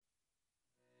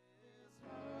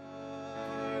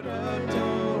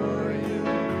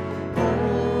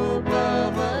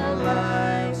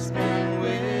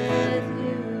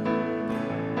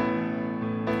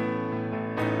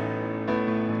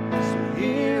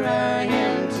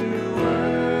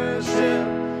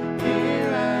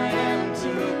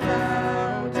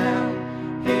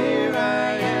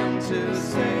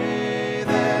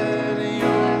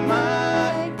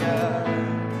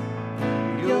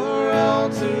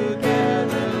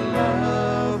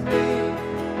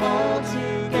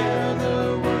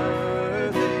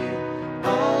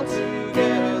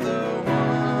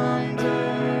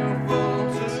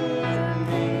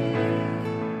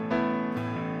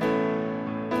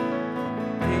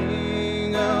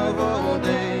of all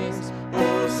days,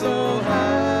 oh so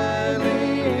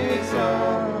highly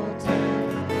exalted,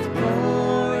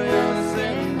 glorious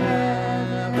in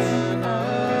heaven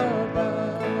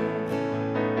above.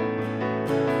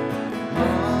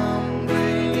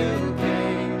 Humbly you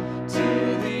came to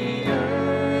the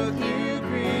earth you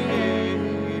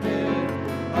created,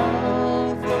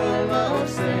 all for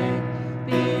love's sake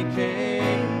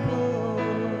became poor.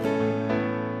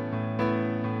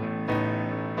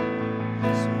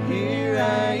 So here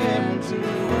I am to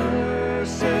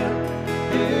worship,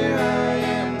 here I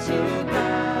am to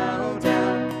bow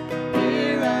down,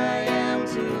 here I am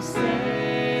to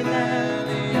say that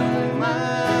you're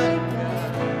my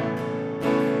God.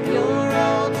 You're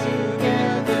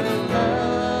altogether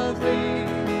lovely,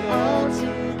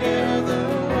 altogether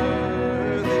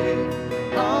worthy,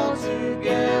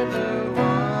 altogether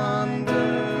wonderful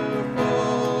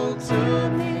to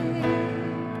me.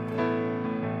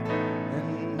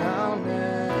 And I'll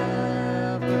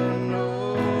never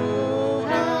know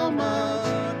how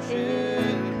much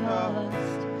it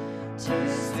cost to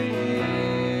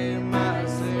see my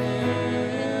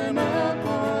sin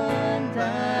upon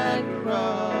that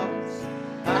cross.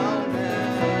 I'll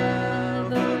never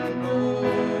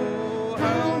know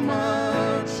how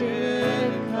much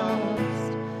it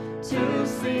cost to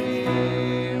see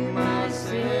my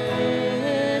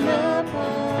sin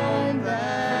upon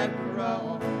that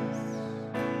cross.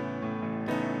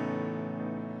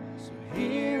 So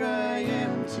here I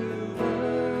am to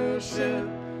worship,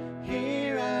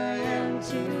 here I am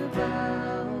to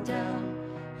bow down,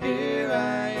 here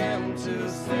I am to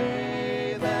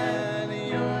say that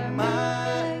you're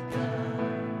my God.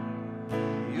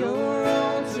 You're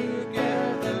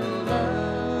altogether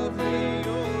lovely,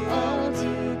 you're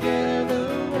altogether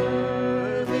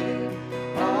worthy,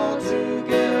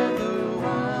 altogether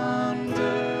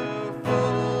wonderful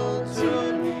to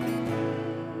me.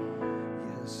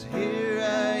 Yes, here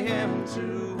I am to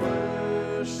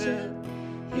worship,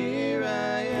 here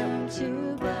I am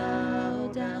to bow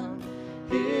down,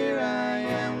 here I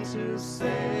am to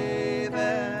say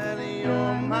that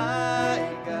you're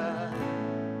my God.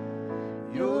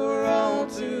 You're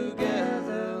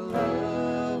altogether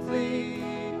lovely,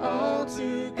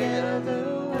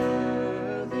 altogether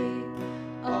worthy,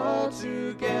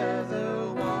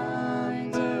 altogether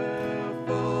wonderful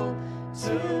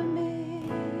to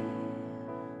me.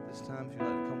 This time, if you'd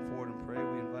like to come forward and pray,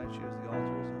 we invite you as the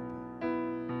altar is open.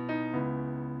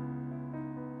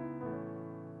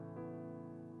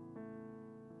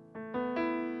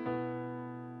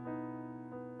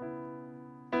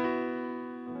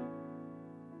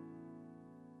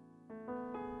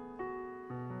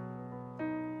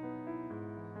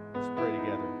 Let's pray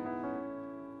together.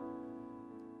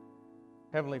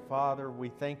 Heavenly Father, we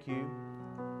thank you.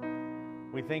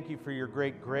 We thank you for your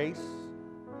great grace.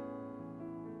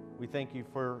 We thank you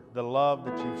for the love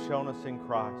that you've shown us in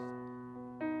Christ.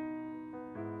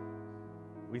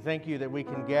 We thank you that we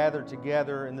can gather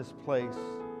together in this place,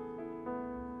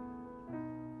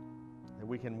 that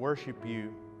we can worship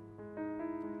you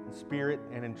in spirit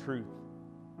and in truth.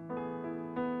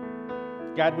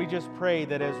 God, we just pray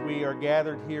that as we are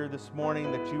gathered here this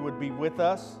morning, that you would be with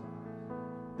us,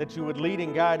 that you would lead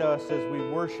and guide us as we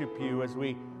worship you, as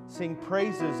we sing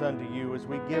praises unto you, as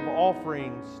we give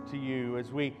offerings to you,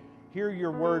 as we hear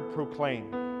your word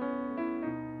proclaimed.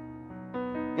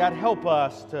 God, help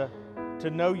us to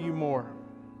know you more.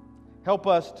 Help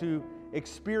us to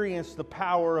experience the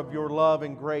power of your love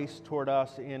and grace toward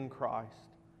us in Christ.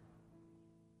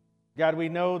 God, we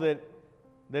know that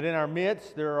in our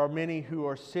midst there are many who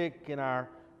are sick in our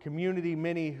community,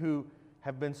 many who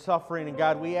have been suffering. And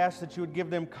God, we ask that you would give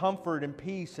them comfort and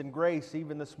peace and grace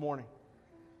even this morning.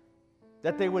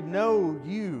 That they would know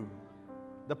you,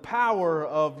 the power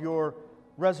of your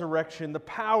resurrection, the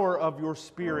power of your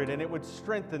Spirit, and it would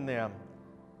strengthen them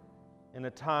in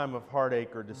a time of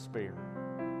heartache or despair.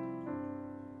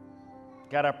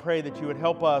 God, I pray that you would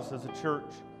help us as a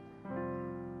church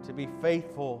to be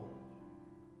faithful,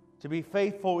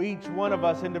 each one of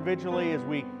us individually, as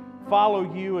we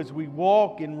follow you, as we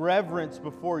walk in reverence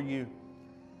before you.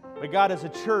 But God, as a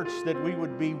church, that we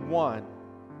would be one.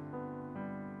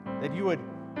 That you would,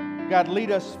 God,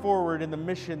 lead us forward in the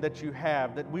mission that you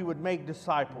have, that we would make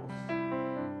disciples,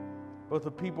 both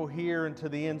of people here and to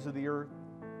the ends of the earth.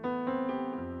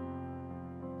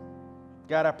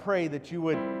 God, I pray that you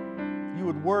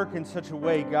would work in such a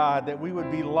way, God, that we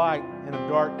would be light in a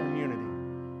dark community.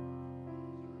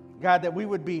 God, that we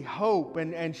would be hope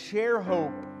and share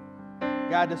hope,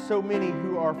 God, to so many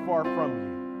who are far from you.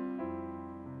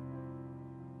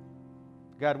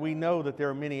 God, we know that there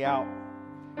are many out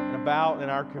and about in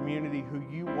our community who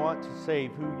you want to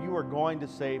save, who you are going to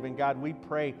save. And God, we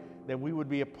pray that we would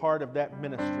be a part of that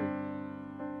ministry.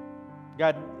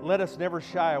 God, let us never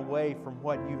shy away from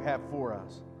what you have for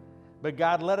us. But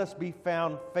God, let us be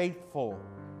found faithful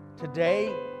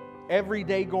today, every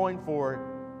day going forward,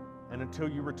 and until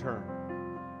you return.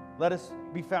 Let us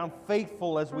be found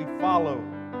faithful as we follow,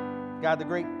 God, the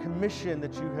great commission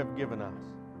that you have given us.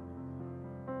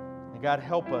 And God,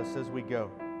 help us as we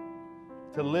go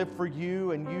to live for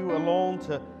you and you alone,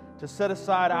 to set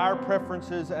aside our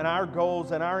preferences and our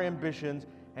goals and our ambitions,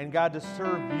 and God, to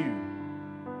serve you.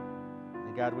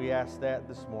 And God, we ask that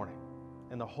this morning.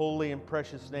 In the holy and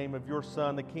precious name of your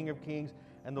Son, the King of Kings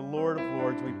and the Lord of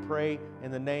Lords, we pray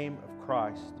in the name of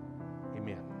Christ.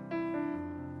 Amen.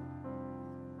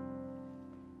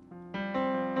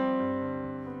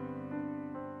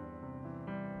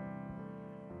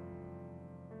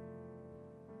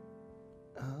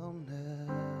 I'll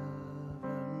never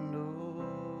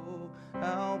know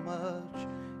how much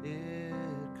it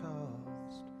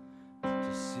cost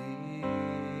to see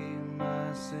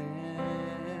my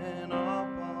sin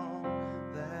upon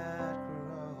that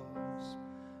cross.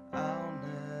 I'll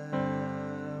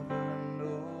never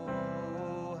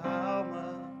know how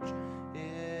much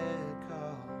it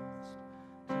cost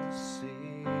to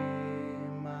see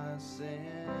my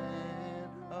sin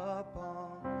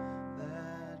upon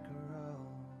that cross.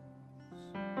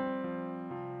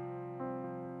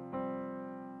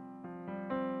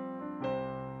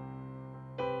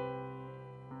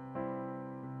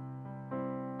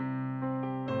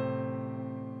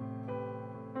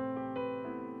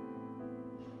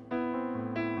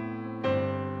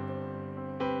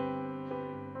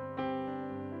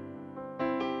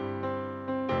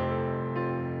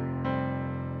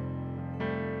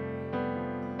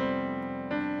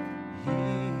 He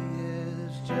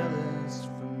is jealous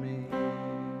for me.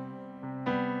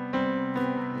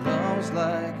 Love's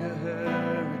like a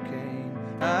hurricane.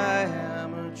 I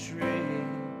am a tree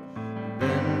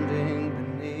bending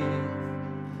beneath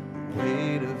the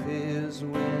weight of his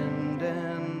wind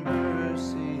and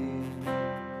mercy.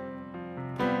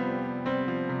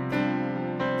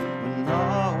 When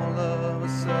all of a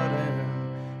sudden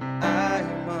I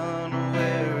am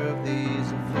unaware of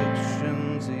these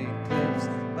afflictions eclipsed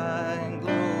by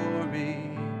glory,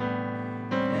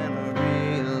 and I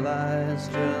realize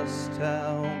just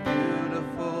how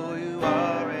beautiful you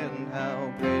are and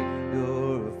how great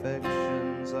your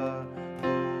affections are for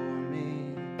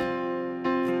me.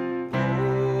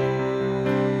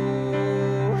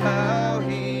 Oh, how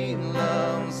he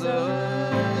loves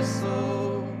us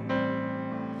so.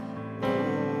 Oh,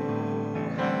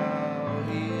 how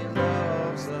he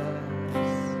loves us.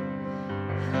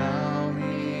 How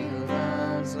he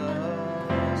loves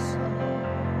us all.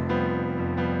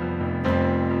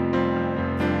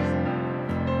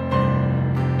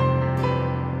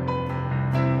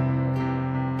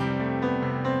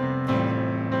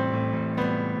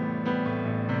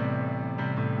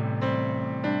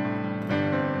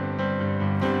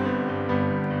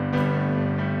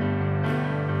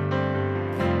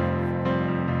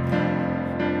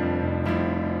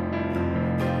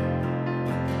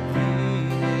 He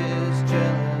is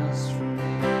jealous for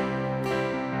me.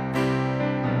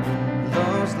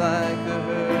 Love's like a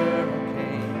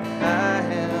hurricane. I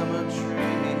am a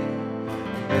tree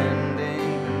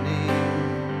bending beneath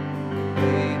the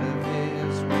weight of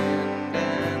his wind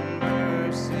and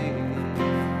mercy.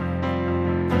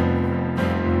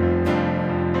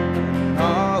 And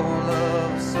all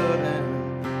of a sudden,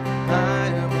 I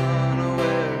am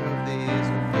unaware of these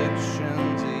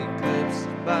afflictions eclipsed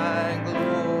by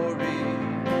glory,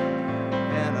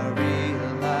 and I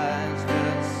realize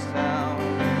just how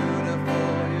beautiful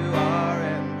you are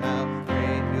and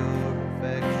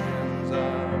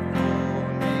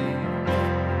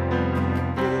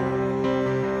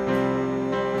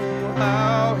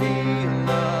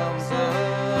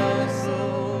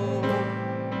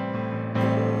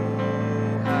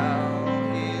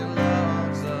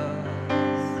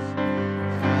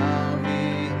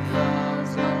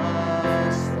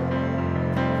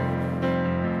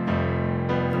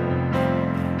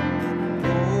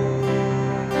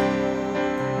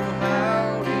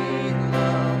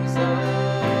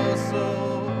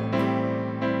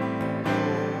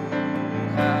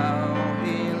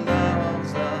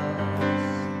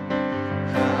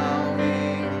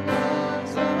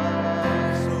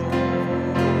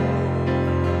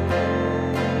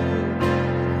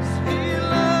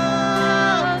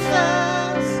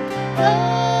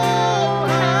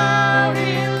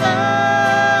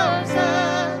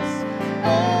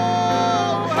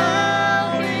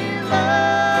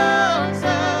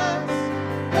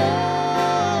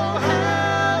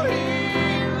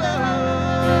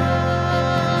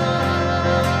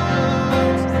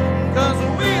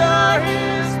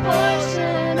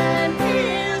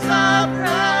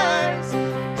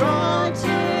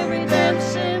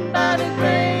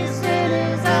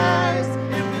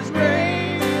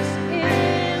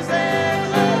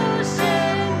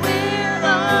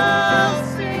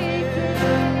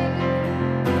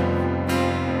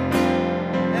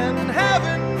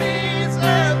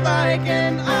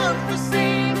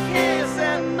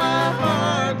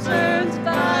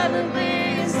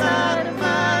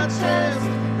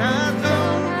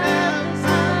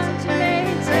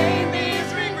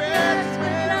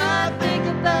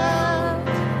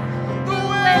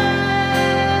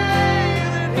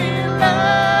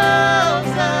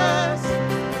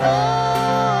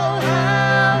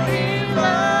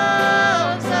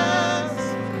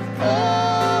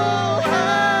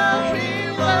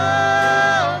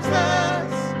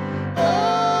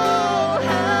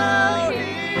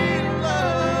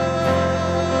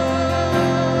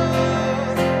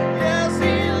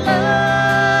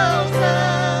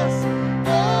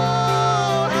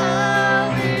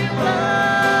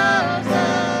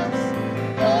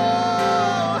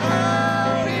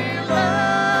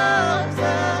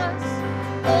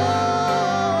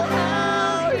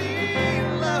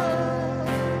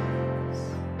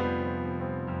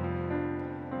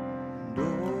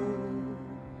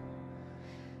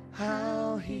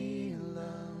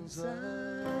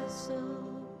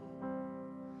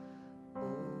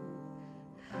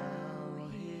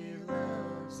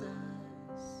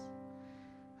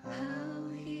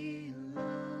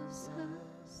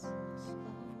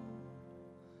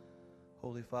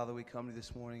Heavenly Father, we come to you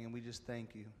this morning and we just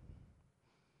thank you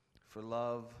for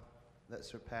love that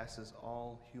surpasses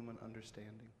all human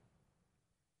understanding.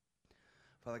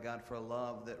 Father God, for a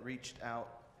love that reached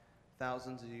out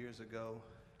thousands of years ago,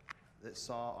 that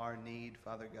saw our need,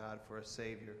 Father God, for a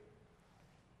Savior,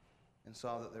 and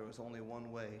saw that there was only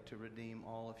one way to redeem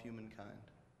all of humankind.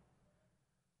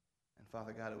 And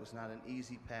Father God, it was not an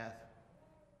easy path.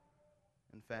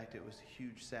 In fact, it was a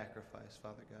huge sacrifice,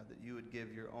 Father God, that you would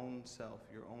give your own self,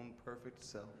 your own perfect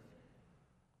self,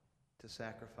 to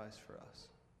sacrifice for us.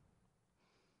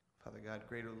 Father God,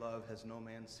 greater love has no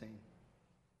man seen.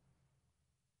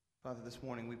 Father, this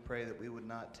morning we pray that we would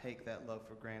not take that love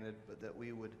for granted, but that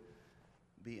we would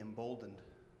be emboldened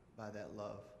by that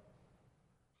love.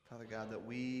 Father God, that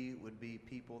we would be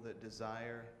people that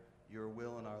desire your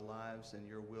will in our lives and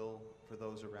your will for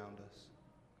those around us.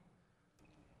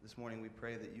 This morning we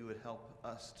pray that you would help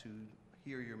us to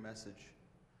hear your message,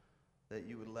 that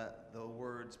you would let the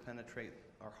words penetrate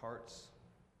our hearts,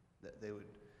 that they would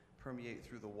permeate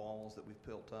through the walls that we've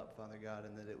built up, Father God,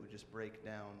 and that it would just break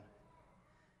down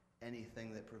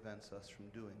anything that prevents us from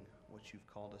doing what you've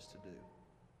called us to do.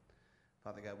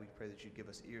 Father God, we pray that you'd give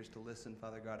us ears to listen,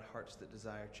 Father God, hearts that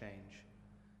desire change,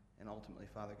 and ultimately,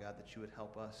 Father God, that you would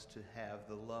help us to have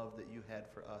the love that you had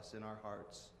for us in our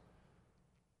hearts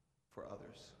for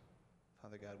others.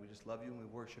 Father God, we just love you and we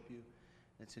worship you.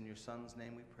 And it's in your Son's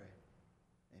name we pray.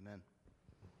 Amen.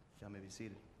 Y'all may be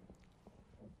seated.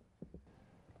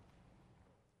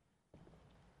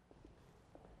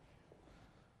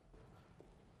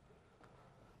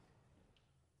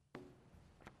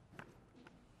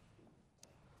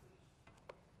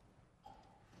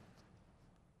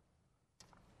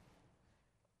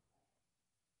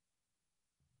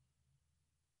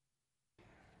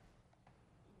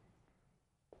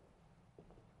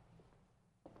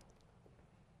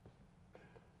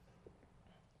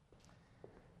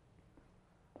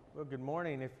 Well, good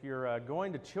morning. If you're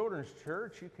going to Children's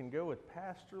Church, you can go with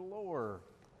Pastor Lohr.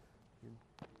 If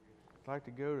you'd like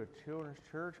to go to Children's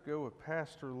Church, go with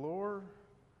Pastor Lohr.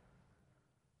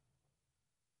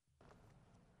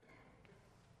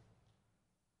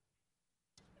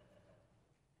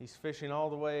 He's fishing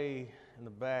all the way in the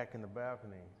back in the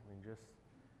balcony. I mean, just,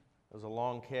 it was a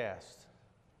long cast.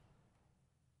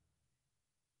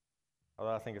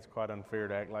 Although I think it's quite unfair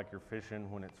to act like you're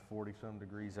fishing when it's 40-some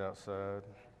degrees outside.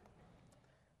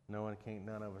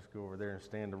 None of us go over there and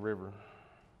stand in the river.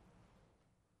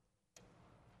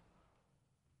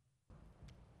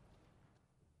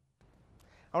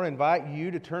 I want to invite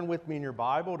you to turn with me in your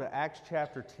Bible to Acts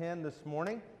chapter 10 this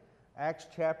morning. Acts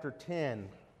chapter 10.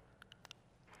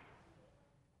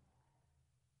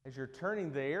 As you're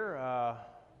turning there, I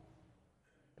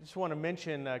just want to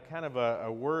mention kind of a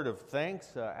word of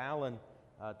thanks. Alan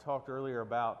talked earlier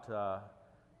about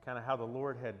kind of how the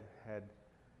Lord had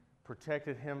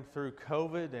protected him through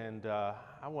COVID, and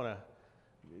I want to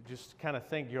just kind of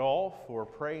thank you all for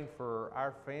praying for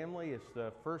our family. It's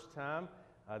the first time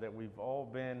that we've all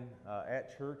been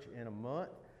at church in a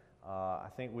month. I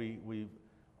think we've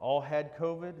all had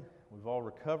COVID. We've all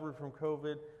recovered from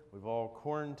COVID. We've all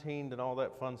quarantined and all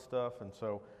that fun stuff, and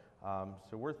so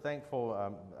we're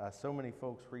thankful. So many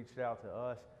folks reached out to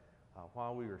us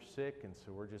while we were sick, and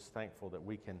so we're just thankful that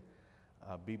we can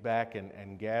be back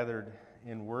and gathered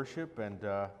in worship. And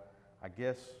I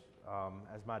guess,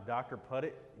 as my doctor put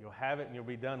it, you'll have it and you'll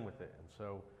be done with it. And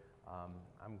so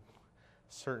I'm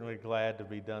certainly glad to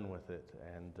be done with it.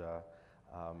 And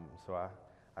so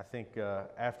I think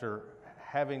after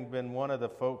having been one of the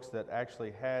folks that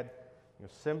actually had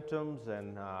symptoms,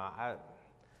 and I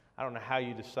don't know how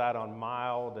you decide on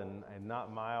mild and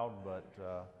not mild, but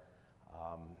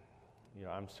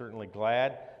I'm certainly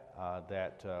glad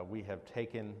that we have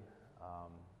taken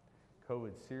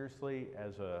COVID seriously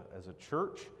as a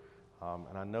church,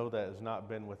 and I know that has not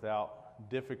been without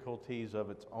difficulties of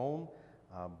its own,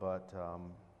 but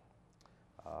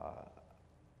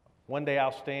one day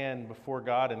I'll stand before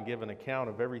God and give an account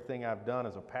of everything I've done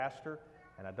as a pastor,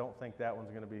 and I don't think that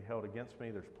one's going to be held against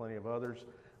me. There's plenty of others,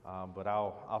 but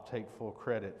I'll take full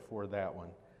credit for that one.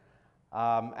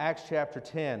 Acts chapter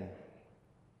 10.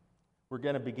 We're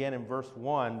going to begin in verse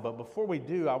 1, but before we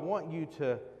do, I want you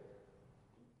to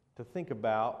think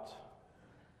about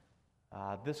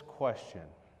this question.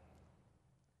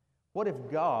 What if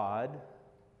God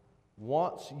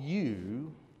wants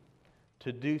you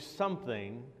to do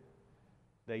something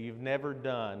that you've never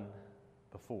done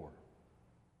before?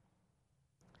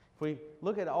 If we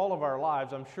look at all of our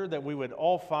lives, I'm sure that we would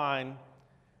all find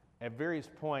at various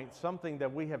points something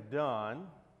that we have done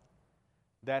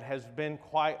that has been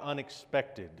quite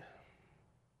unexpected.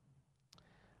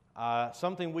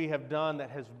 something we have done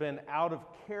that has been out of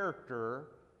character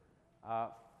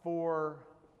for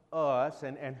us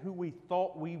and who we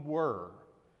thought we were.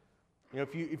 You know,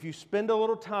 if you spend a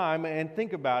little time and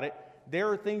think about it, there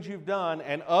are things you've done,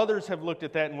 and others have looked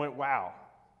at that and went, wow,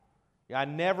 I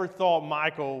never thought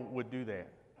Michael would do that.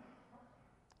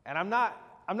 And I'm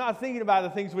not thinking about the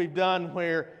things we've done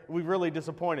where we've really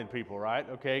disappointed people, right?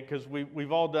 Okay, because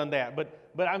we've all done that.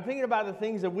 But I'm thinking about the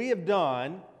things that we have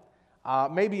done.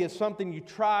 Maybe it's something you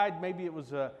tried. Maybe it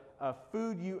was a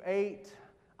food you ate.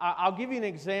 I'll give you an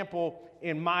example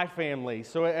in my family.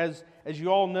 So as you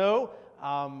all know,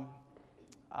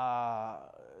 a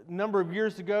number of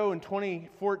years ago in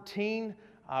 2014,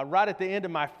 right at the end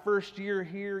of my first year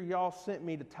here, y'all sent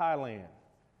me to Thailand.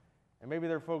 And maybe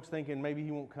there are folks thinking maybe he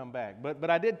won't come back. But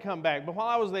I did come back. But while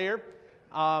I was there,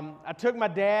 I took my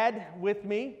dad with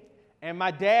me. And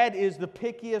my dad is the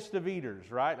pickiest of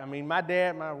eaters, right? I mean, my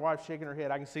dad, my wife's shaking her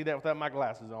head. I can see that without my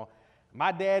glasses on.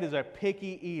 My dad is a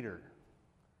picky eater.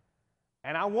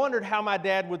 And I wondered how my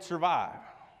dad would survive.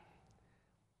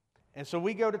 And so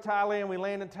we go to Thailand. We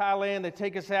land in Thailand. They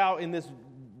take us out in this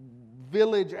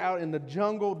village out in the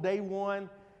jungle day one.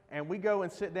 And we go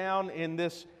and sit down in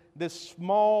this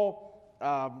small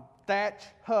thatch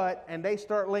hut. And they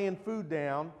start laying food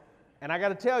down. And I got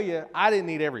to tell you, I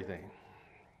didn't eat everything.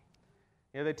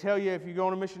 You know, they tell you if you go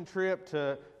on a mission trip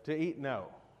to eat, no.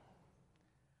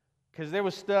 Because there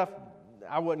was stuff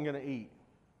I wasn't going to eat.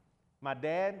 My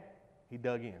dad, he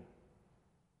dug in.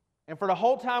 And for the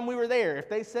whole time we were there, if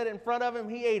they set it in front of him,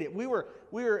 he ate it. We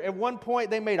were at one point,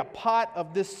 they made a pot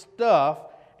of this stuff,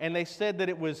 and they said that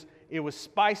it was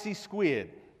spicy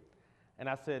squid. And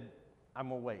I said, I'm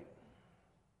going to wait.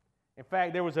 In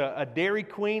fact, there was a Dairy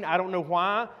Queen. I don't know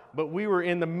why, but we were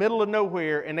in the middle of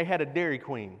nowhere, and they had a Dairy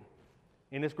Queen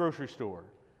in this grocery store.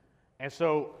 And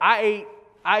so I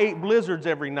ate blizzards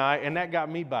every night, and that got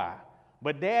me by.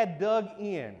 But Dad dug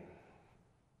in.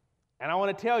 And I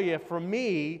want to tell you, for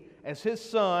me, as his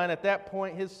son, at that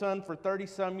point, his son for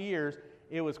 30-some years,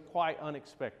 it was quite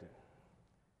unexpected.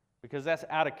 Because that's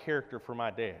out of character for my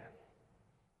dad.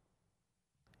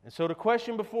 And so the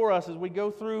question before us as we go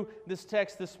through this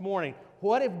text this morning,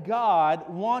 what if God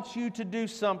wants you to do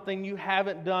something you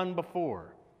haven't done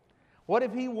before? What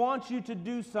if He wants you to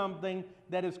do something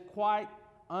that is quite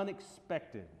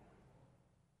unexpected?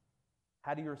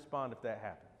 How do you respond if that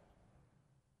happens?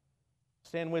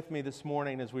 Stand with me this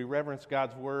morning as we reverence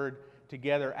God's Word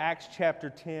together. Acts chapter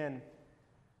 10,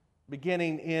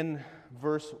 beginning in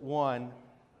verse 1.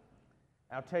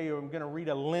 I'll tell you, I'm going to read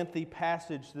a lengthy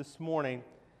passage this morning,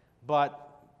 but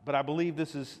I believe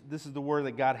this is the word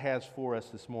that God has for us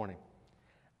this morning.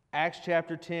 Acts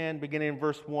chapter 10, beginning in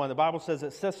verse 1. The Bible says,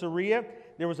 at Caesarea,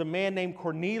 there was a man named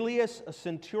Cornelius, a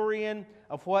centurion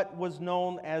of what was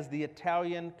known as the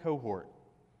Italian cohort.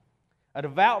 A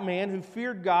devout man who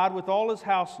feared God with all his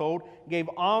household, gave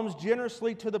alms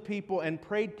generously to the people, and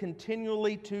prayed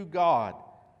continually to God.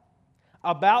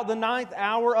 About the 9th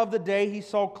hour of the day, he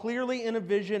saw clearly in a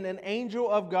vision an angel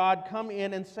of God come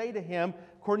in and say to him,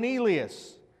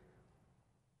 Cornelius.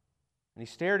 And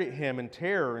he stared at him in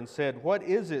terror and said, What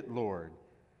is it, Lord?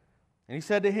 And he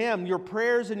said to him, Your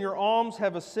prayers and your alms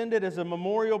have ascended as a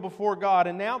memorial before God.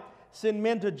 And now send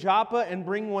men to Joppa and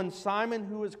bring one Simon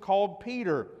who is called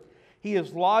Peter. He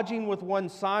is lodging with one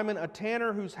Simon, a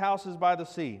tanner whose house is by the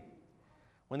sea.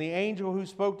 When the angel who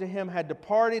spoke to him had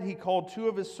departed, he called 2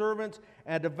 of his servants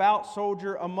and a devout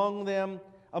soldier among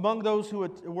those who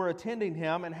were attending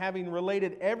him, and having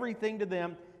related everything to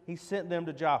them, he sent them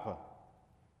to Joppa.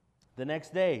 The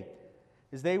next day,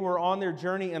 as they were on their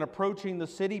journey and approaching the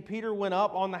city, Peter went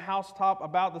up on the housetop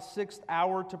about the 6th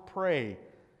hour to pray.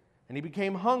 And he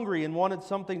became hungry and wanted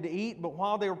something to eat, but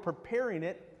while they were preparing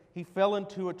it, he fell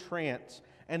into a trance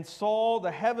and saw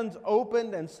the heavens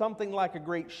opened and something like a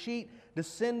great sheet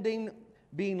descending,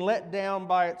 being let down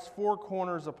by its 4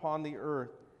 corners upon the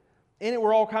earth. In it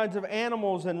were all kinds of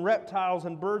animals and reptiles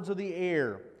and birds of the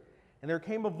air. And there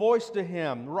came a voice to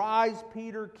him, Rise,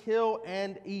 Peter, kill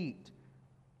and eat.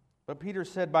 But Peter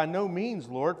said, By no means,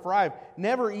 Lord, for I have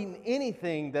never eaten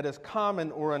anything that is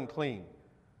common or unclean.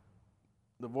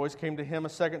 The voice came to him a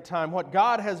second time, What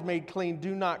God has made clean,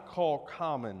 do not call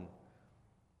common.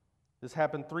 This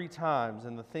happened 3 times,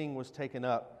 and the thing was taken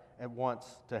up at once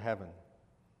to heaven.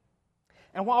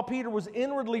 And while Peter was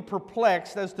inwardly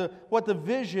perplexed as to what the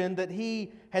vision that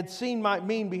he had seen might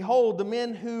mean, behold, the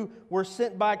men who were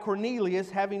sent by Cornelius,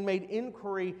 having made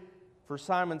inquiry for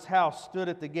Simon's house, stood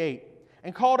at the gate,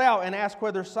 and called out and asked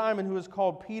whether Simon, who is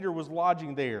called Peter, was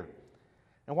lodging there.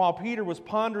 And while Peter was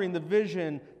pondering the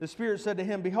vision, the Spirit said to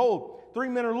him, "Behold, 3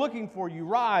 men are looking for you.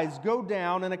 Rise, go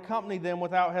down, and accompany them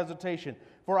without hesitation,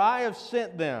 for I have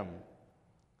sent them."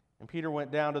 And Peter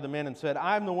went down to the men and said,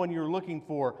 "I am the one you're looking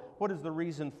for. What is the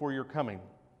reason for your coming?"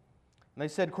 And they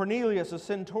said, "Cornelius, a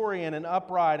centurion, an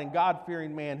upright and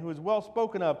God-fearing man, who is well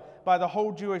spoken of by the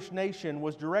whole Jewish nation,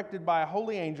 was directed by a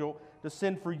holy angel to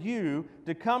send for you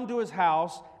to come to his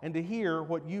house and to hear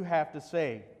what you have to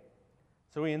say."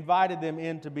 So he invited them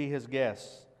in to be his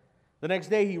guests. The next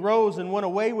day he rose and went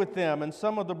away with them, and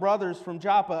some of the brothers from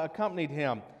Joppa accompanied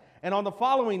him. And on the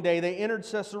following day they entered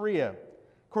Caesarea.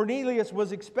 Cornelius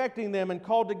was expecting them and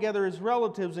called together his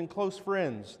relatives and close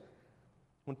friends.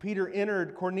 When Peter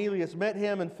entered, Cornelius met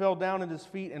him and fell down at his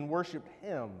feet and worshipped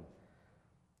him.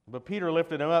 But Peter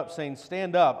lifted him up, saying,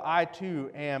 "Stand up, I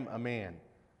too am a man."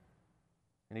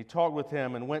 And he talked with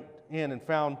him and went in and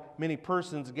found many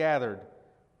persons gathered.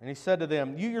 And he said to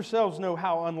them, "You yourselves know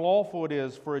how unlawful it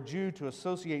is for a Jew to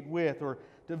associate with or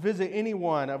to visit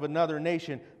anyone of another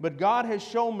nation. But God has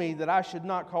shown me that I should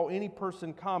not call any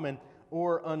person common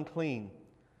or unclean.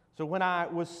 So when I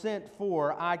was sent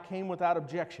for, I came without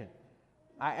objection.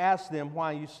 I asked them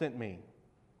why you sent me."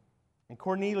 And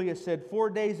Cornelius said, 4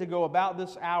 days ago, about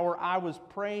this hour, I was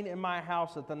praying in my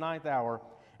house at the 9th hour.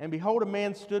 And behold, a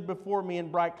man stood before me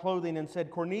in bright clothing and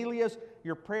said, "Cornelius,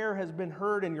 your prayer has been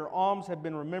heard and your alms have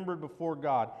been remembered before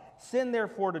God. Send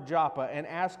therefore to Joppa and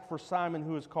ask for Simon,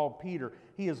 who is called Peter.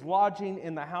 He is lodging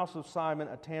in the house of Simon,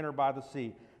 a tanner by the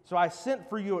sea." So I sent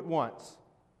for you at once,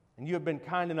 and you have been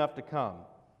kind enough to come.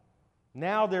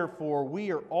 Now, therefore,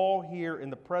 we are all here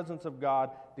in the presence of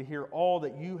God to hear all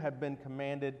that you have been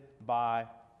commanded by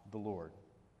the Lord.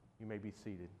 You may be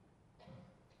seated.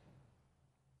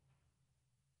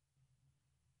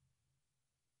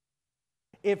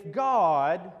 If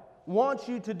God wants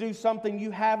you to do something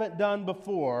you haven't done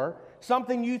before,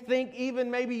 something you think even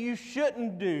maybe you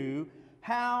shouldn't do,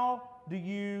 how do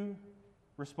you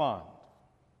respond?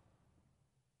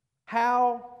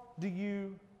 How do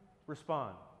you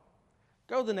respond?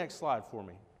 Go to the next slide for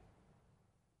me.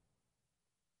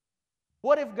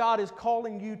 What if God is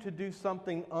calling you to do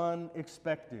something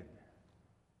unexpected?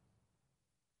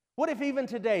 What if even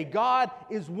today God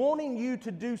is wanting you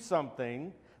to do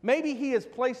something? Maybe He has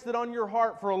placed it on your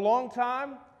heart for a long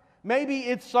time. Maybe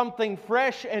it's something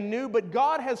fresh and new, but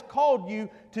God has called you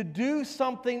to do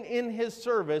something in His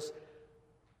service,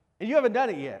 and you haven't done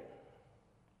it yet.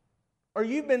 Or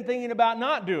you've been thinking about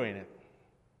not doing it.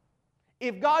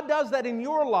 If God does that in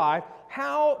your life,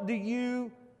 how do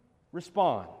you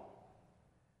respond?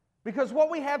 Because what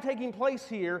we have taking place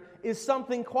here is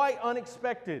something quite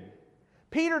unexpected.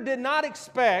 Peter did not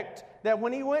expect that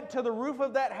when he went to the roof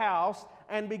of that house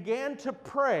and began to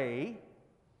pray,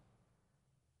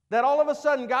 that all of a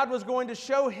sudden God was going to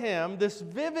show him this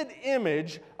vivid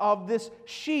image of this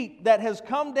sheep that has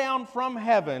come down from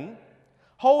heaven,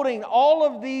 holding all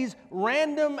of these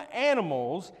random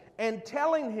animals and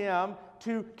telling him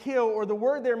to kill, or the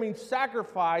word there means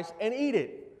sacrifice, and eat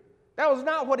it. That was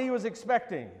not what he was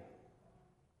expecting.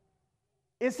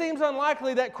 It seems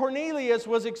unlikely that Cornelius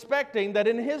was expecting that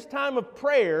in his time of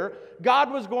prayer,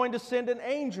 God was going to send an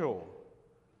angel.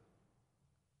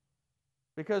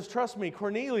 Because trust me,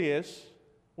 Cornelius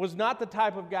was not the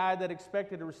type of guy that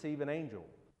expected to receive an angel.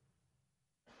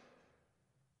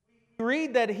 We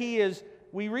read that he is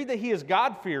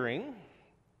God-fearing,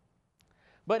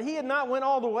 but he had not went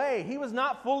all the way. He was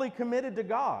not fully committed to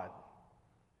God.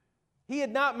 He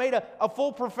had not made a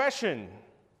full profession.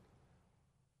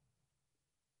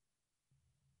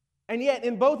 And yet,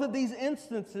 in both of these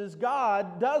instances,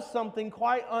 God does something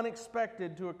quite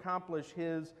unexpected to accomplish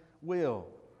His will.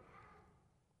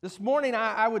 This morning,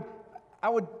 I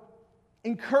would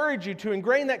encourage you to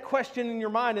ingrain that question in your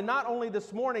mind, and not only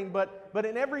this morning, but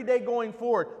in every day going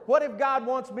forward. What if God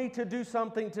wants me to do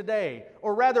something today?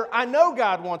 Or rather, I know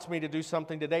God wants me to do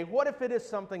something today. What if it is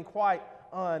something quite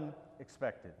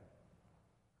unexpected?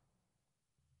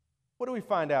 What do we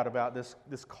find out about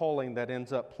this calling that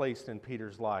ends up placed in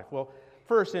Peter's life? Well,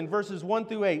 first, in verses 1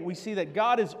 through 8, we see that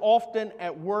God is often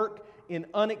at work in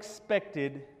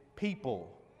unexpected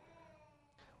people.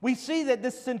 We see that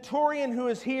this centurion who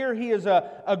is here, he is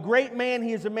a great man.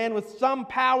 He is a man with some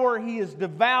power. He is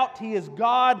devout. He is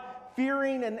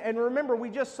God-fearing. And remember,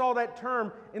 we just saw that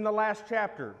term in the last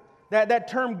chapter. That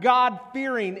term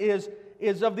God-fearing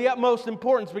is of the utmost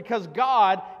importance because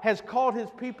God has called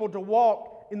His people to walk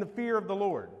in the fear of the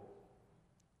Lord.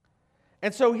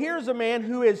 And so here's a man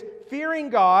who is fearing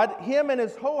God, him and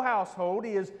his whole household.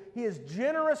 He is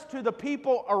generous to the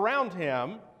people around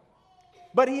him,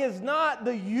 but he is not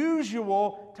the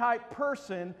usual evangelical type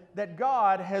person that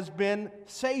God has been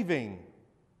saving.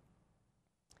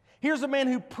 Here's a man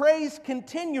who prays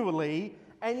continually,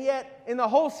 and yet in the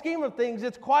whole scheme of things,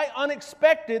 it's quite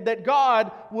unexpected that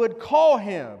God would call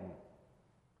him.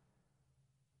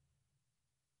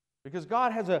 Because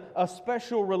God has a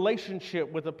special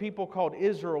relationship with a people called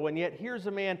Israel, and yet here's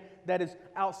a man that is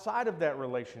outside of that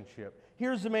relationship.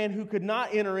 Here's a man who could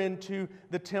not enter into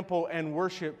the temple and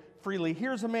worship freely.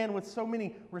 Here's a man with so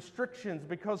many restrictions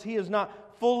because he is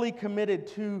not fully committed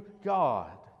to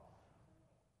God.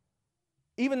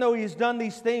 Even though he's done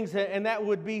these things, and that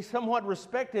would be somewhat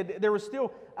respected, there was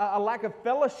still a lack of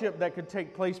fellowship that could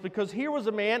take place, because here was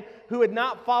a man who had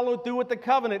not followed through with the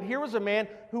covenant. Here was a man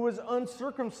who was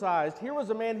uncircumcised. Here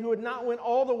was a man who had not went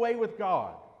all the way with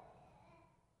God.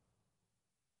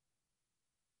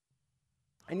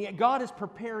 And yet God is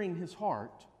preparing his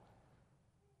heart.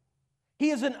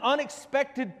 He is an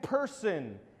unexpected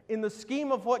person in the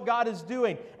scheme of what God is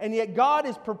doing. And yet God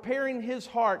is preparing his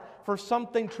heart for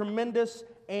something tremendous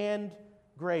and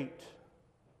great.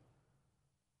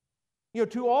 You know,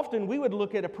 too often we would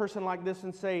look at a person like this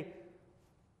and say,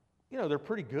 you know, they're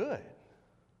pretty good.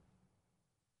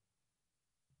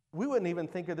 We wouldn't even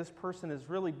think of this person as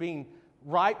really being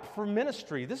ripe for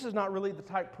ministry. This is not really the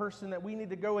type person that we need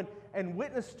to go and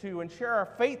witness to and share our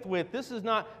faith with. This is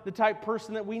not the type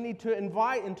person that we need to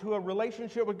invite into a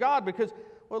relationship with God, because,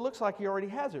 well, it looks like he already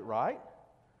has it, right?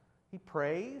 He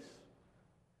prays.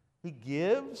 He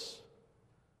gives.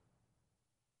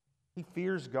 He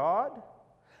fears God.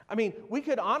 I mean, we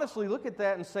could honestly look at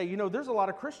that and say, you know, there's a lot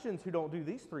of Christians who don't do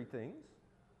these three things.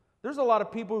 There's a lot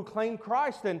of people who claim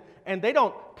Christ and they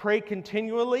don't pray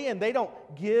continually, and they don't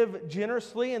give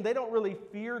generously, and they don't really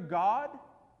fear God.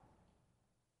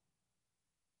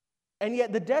 And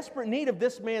yet the desperate need of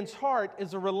this man's heart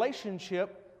is a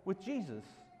relationship with Jesus.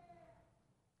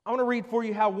 I want to read for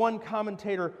you how one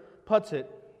commentator puts it.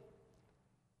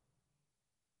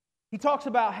 He talks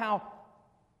about how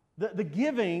the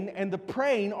giving and the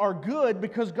praying are good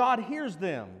because God hears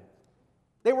them.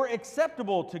 They were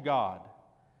acceptable to God,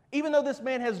 even though this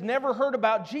man has never heard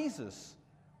about Jesus.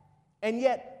 And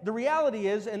yet, the reality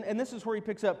is, and this is where he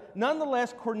picks up,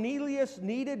 nonetheless, Cornelius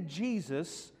needed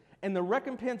Jesus, and the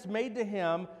recompense made to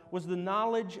him was the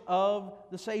knowledge of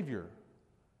the Savior.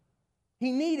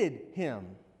 He needed him.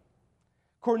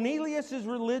 Cornelius'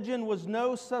 religion was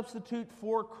no substitute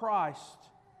for Christ,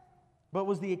 but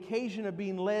was the occasion of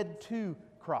being led to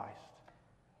Christ.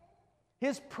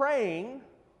 His praying,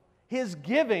 his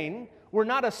giving, were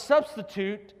not a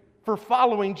substitute for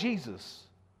following Jesus.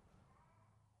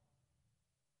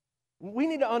 We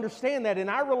need to understand that in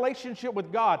our relationship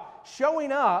with God,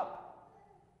 showing up,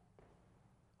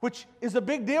 which is a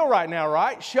big deal right now,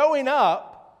 right? Showing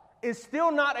up is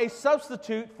still not a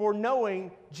substitute for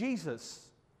knowing Jesus.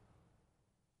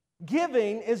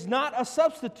 Giving is not a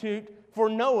substitute for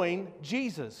knowing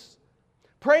Jesus.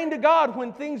 Praying to God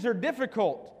when things are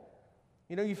difficult.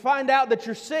 You know, you find out that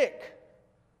you're sick.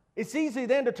 It's easy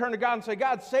then to turn to God and say,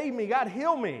 God, save me, God,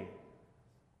 heal me.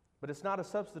 But it's not a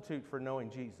substitute for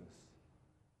knowing Jesus.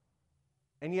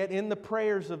 And yet in the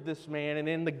prayers of this man and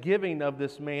in the giving of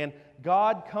this man,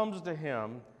 God comes to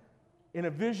him in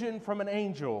a vision from an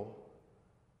angel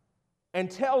and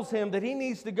tells him that he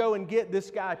needs to go and get this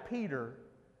guy Peter,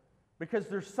 because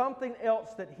there's something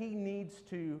else that he needs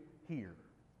to hear.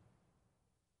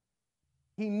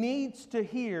 He needs to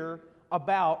hear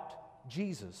about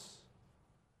Jesus.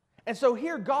 And so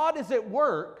here God is at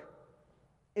work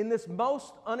in this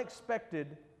most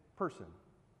unexpected person.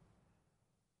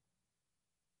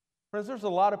 Friends, there's a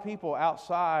lot of people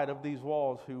outside of these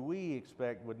walls who we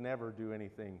expect would never do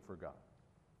anything for God.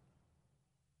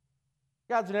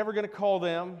 God's never going to call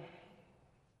them.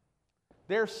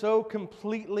 They're so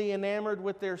completely enamored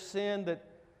with their sin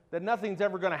that nothing's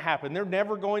ever going to happen. They're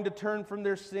never going to turn from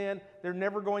their sin. They're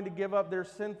never going to give up their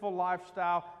sinful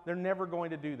lifestyle. They're never going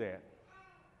to do that.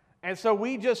 And so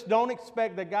we just don't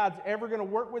expect that God's ever going to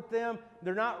work with them.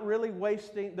 They're not really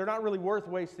worth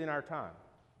wasting our time,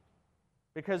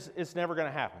 because it's never going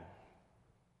to happen.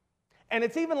 And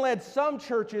it's even led some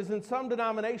churches and some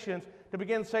denominations to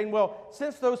begin saying, well,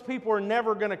 since those people are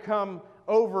never going to come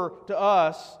over to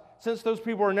us, since those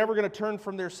people are never going to turn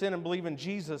from their sin and believe in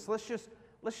Jesus, let's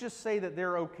just say that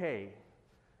they're okay.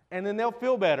 And then they'll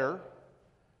feel better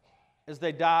as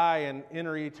they die and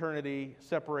enter eternity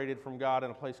separated from God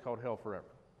in a place called hell forever.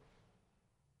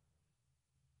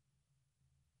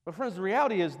 But friends, the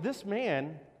reality is this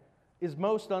man is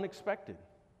most unexpected.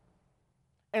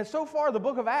 And so far, the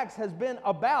book of Acts has been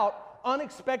about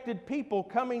unexpected people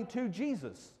coming to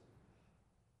Jesus.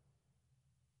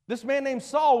 This man named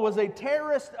Saul was a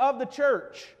terrorist of the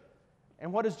church.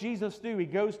 And what does Jesus do? He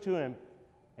goes to him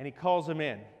and he calls him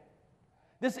in.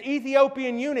 This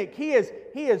Ethiopian eunuch, he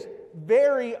is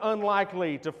very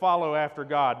unlikely to follow after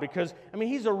God because,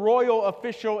 he's a royal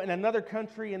official in another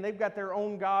country and they've got their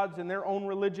own gods and their own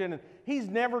religion, and he's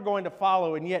never going to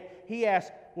follow. And yet he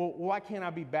asks, well, why can't I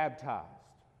be baptized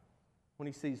when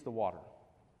he sees the water?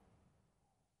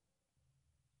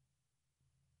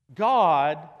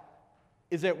 God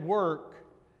is at work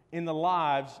in the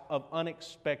lives of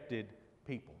unexpected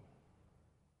people.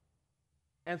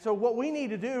 And so what we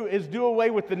need to do is do away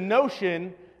with the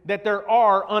notion that there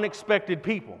are unexpected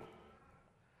people.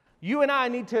 You and I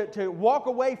need to walk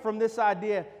away from this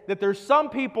idea that there's some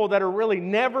people that are really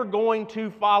never going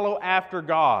to follow after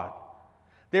God.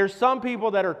 There's some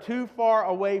people that are too far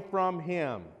away from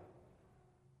Him.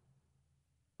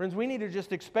 Friends, we need to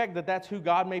just expect that that's who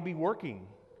God may be working.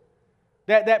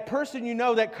 That person you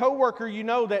know, that coworker you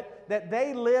know, that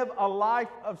they live a life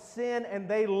of sin and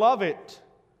they love it.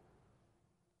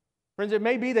 Friends, it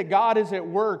may be that God is at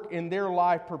work in their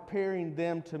life preparing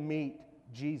them to meet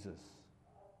Jesus.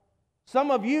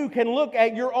 Some of you can look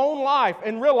at your own life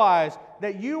and realize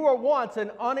that you were once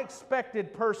an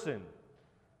unexpected person.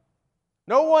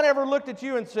 No one ever looked at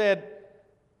you and said,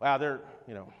 wow,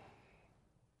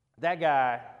 that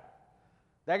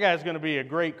guy's going to be a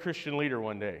great Christian leader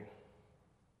one day.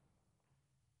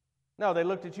 No, they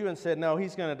looked at you and said, no,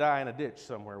 he's going to die in a ditch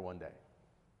somewhere one day.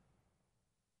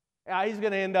 He's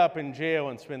going to end up in jail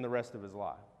and spend the rest of his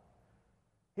life.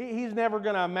 He's never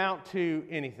going to amount to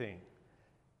anything.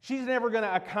 She's never going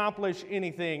to accomplish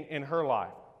anything in her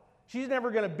life. She's never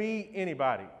going to be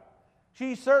anybody.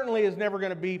 She certainly is never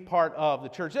going to be part of the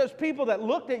church. There's people that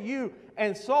looked at you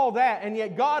and saw that, and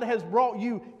yet God has brought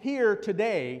you here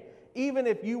today, even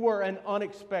if you were an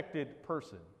unexpected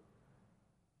person.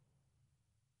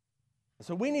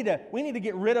 So we need to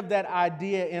get rid of that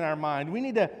idea in our mind. We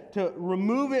need to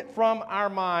remove it from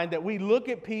our mind that we look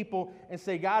at people and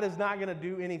say God is not going to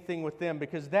do anything with them,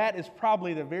 because that is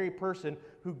probably the very person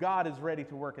who God is ready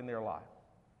to work in their life.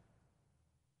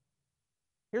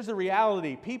 Here's the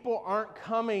reality. People aren't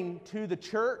coming to the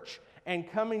church and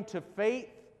coming to faith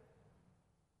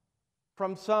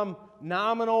from some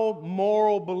nominal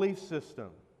moral belief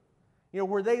system.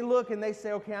 Where they look and they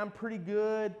say, okay, I'm pretty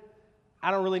good. I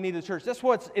don't really need the church. That's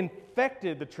what's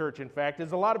infected the church, in fact,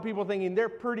 is a lot of people thinking they're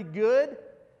pretty good,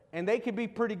 and they could be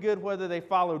pretty good whether they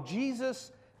follow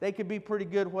Jesus. They could be pretty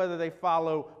good whether they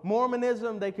follow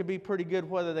Mormonism. They could be pretty good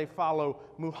whether they follow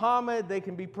Muhammad. They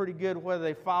can be pretty good whether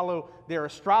they follow their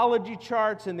astrology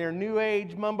charts and their New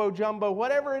Age mumbo-jumbo,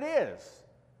 whatever it is.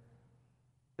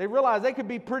 They realize they could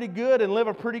be pretty good and live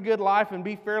a pretty good life and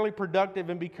be fairly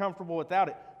productive and be comfortable without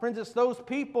it. Friends, it's those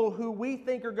people who we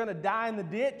think are going to die in the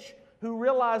ditch who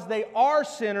realize they are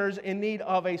sinners in need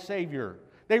of a Savior.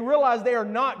 They realize they are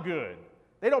not good.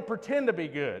 They don't pretend to be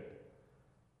good.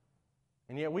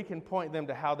 And yet we can point them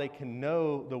to how they can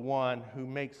know the one who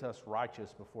makes us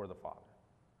righteous before the Father.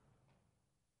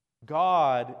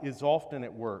 God is often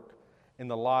at work in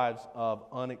the lives of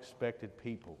unexpected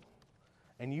people.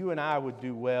 And you and I would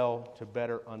do well to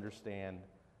better understand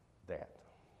that.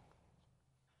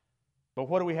 But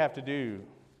what do we have to do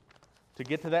to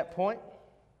get to that point?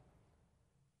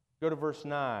 Go to verse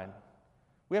 9.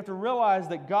 We have to realize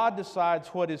that God decides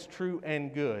what is true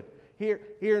and good. Here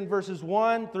in verses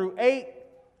 1 through 8,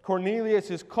 Cornelius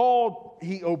is called.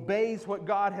 He obeys what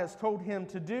God has told him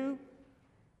to do.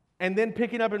 And then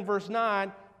picking up in verse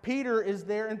 9, Peter is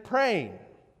there and praying.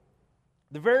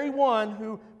 The very one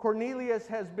who Cornelius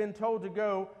has been told to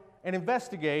go and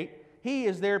investigate, he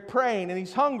is there praying and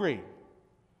he's hungry.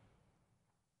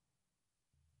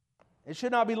 It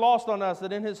should not be lost on us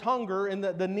that in his hunger and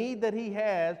the need that he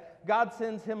has, God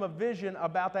sends him a vision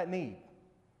about that need.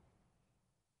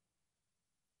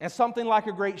 And something like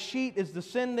a great sheet is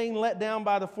descending, let down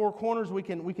by the four corners. We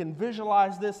can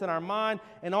visualize this in our mind.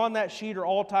 And on that sheet are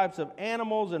all types of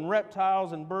animals and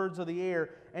reptiles and birds of the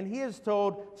air. And he is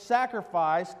told,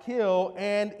 sacrifice, kill,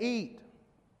 and eat.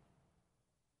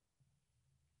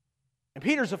 And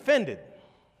Peter's offended.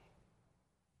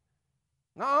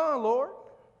 No, Lord.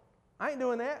 I ain't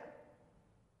doing that.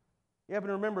 You happen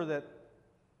to remember that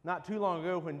not too long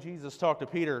ago when Jesus talked to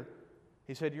Peter,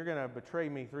 he said, you're going to betray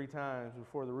me 3 times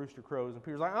before the rooster crows. And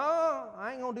Peter's like, oh,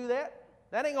 I ain't going to do that.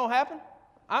 That ain't going to happen.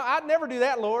 I'd never do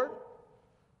that, Lord.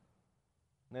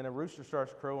 And then a rooster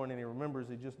starts crowing and he remembers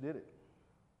he just did it.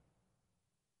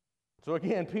 So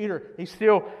again, Peter,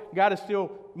 God is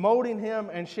still molding him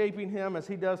and shaping him as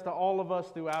he does to all of us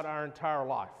throughout our entire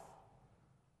life.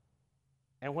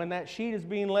 And when that sheet is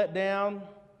being let down,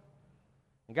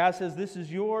 And God says, this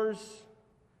is yours.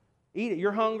 Eat it.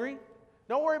 You're hungry.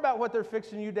 Don't worry about what they're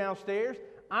fixing you downstairs.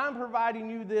 I'm providing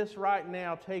you this right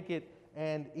now. Take it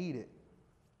and eat it.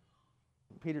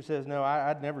 Peter says, no,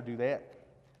 I'd never do that.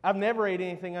 I've never ate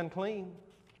anything unclean.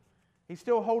 He's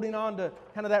still holding on to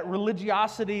kind of that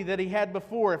religiosity that he had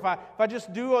before. If I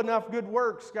just do enough good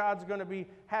works, God's going to be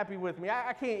happy with me.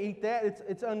 I can't eat that.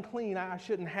 It's unclean. I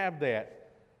shouldn't have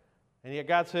that. And yet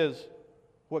God says,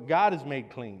 what God has made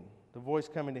clean, the voice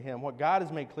coming to him, what God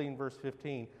has made clean, verse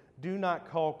 15, do not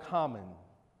call common.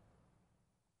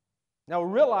 Now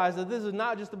realize that this is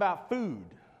not just about food.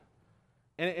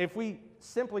 And if we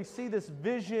simply see this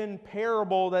vision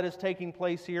parable that is taking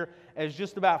place here as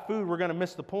just about food, we're going to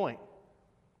miss the point.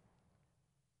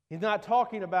 He's not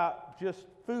talking about just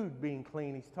food being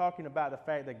clean. He's talking about the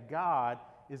fact that God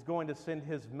is going to send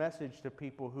His message to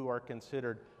people who are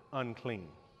considered unclean.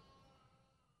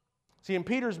 See, in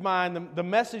Peter's mind, the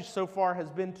message so far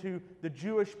has been to the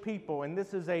Jewish people, and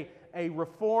this is a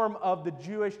reform of the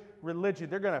Jewish religion.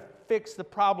 They're going to fix the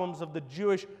problems of the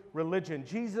Jewish religion.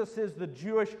 Jesus is the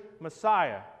Jewish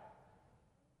Messiah.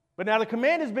 But now the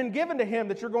command has been given to him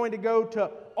that you're going to go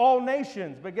to all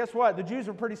nations. But guess what? The Jews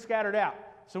were pretty scattered out.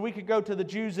 So we could go to the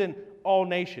Jews in all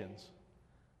nations.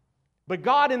 But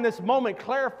God in this moment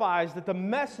clarifies that the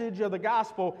message of the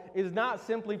gospel is not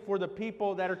simply for the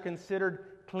people that are considered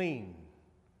clean.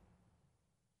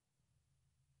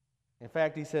 In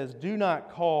fact, he says, do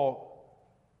not call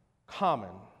common,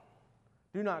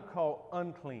 do not call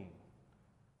unclean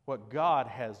what God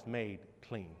has made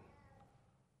clean.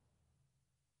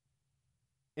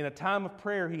 In a time of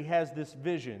prayer, he has this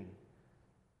vision,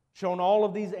 shown all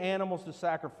of these animals to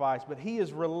sacrifice, but he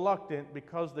is reluctant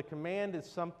because the command is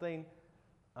something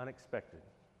unexpected.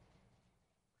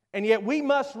 And yet we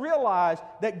must realize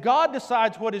that God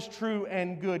decides what is true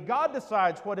and good. God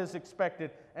decides what is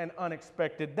expected and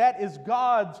unexpected. That is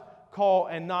God's call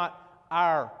and not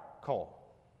our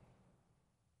call.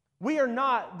 We are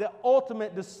not the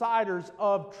ultimate deciders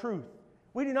of truth.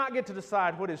 We do not get to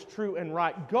decide what is true and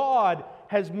right. God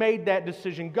has made that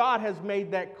decision. God has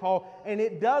made that call, and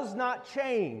it does not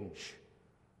change.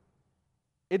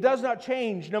 It does not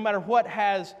change no matter what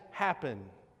has happened.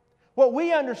 What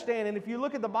we understand, and if you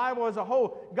look at the Bible as a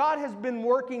whole, God has been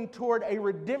working toward a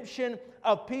redemption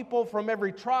of people from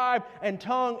every tribe and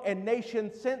tongue and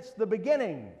nation since the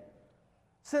beginning.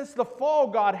 Since the fall,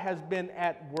 God has been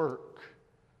at work.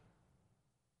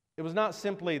 It was not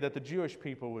simply that the Jewish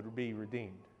people would be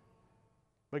redeemed,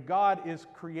 but God is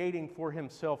creating for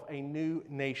Himself a new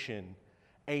nation,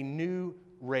 a new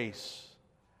race,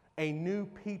 a new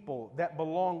people that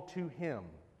belong to Him.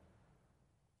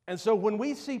 And so when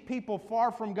we see people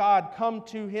far from God come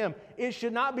to Him, it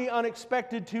should not be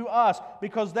unexpected to us,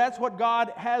 because that's what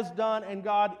God has done and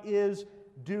God is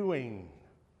doing.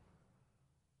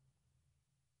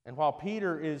 And while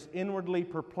Peter is inwardly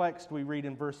perplexed, we read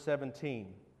in verse 17,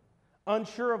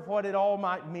 unsure of what it all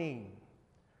might mean,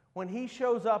 when he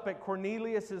shows up at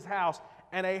Cornelius' house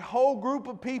and a whole group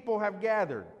of people have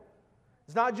gathered.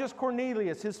 It's not just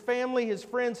Cornelius, his family, his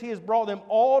friends, he has brought them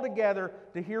all together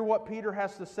to hear what Peter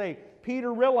has to say.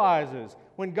 Peter realizes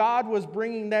when God was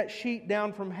bringing that sheet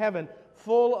down from heaven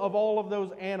full of all of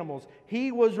those animals,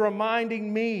 He was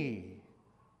reminding me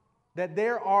that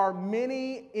there are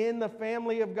many in the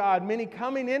family of God, many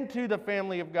coming into the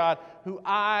family of God who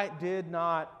I did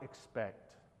not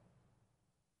expect.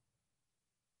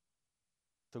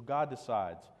 So God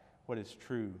decides what is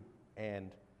true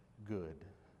and good.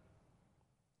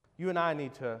 You and I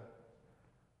need to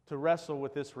wrestle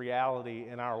with this reality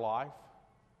in our life,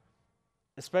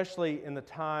 especially in the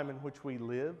time in which we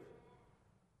live,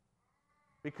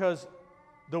 because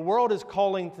the world is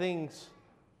calling things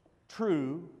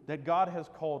true that God has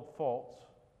called false.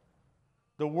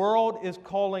 The world is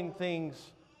calling things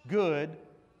good,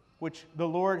 which the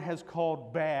Lord has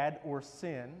called bad or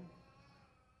sin.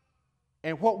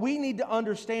 And what we need to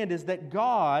understand is that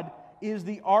God is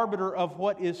the arbiter of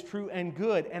what is true and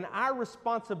good. And our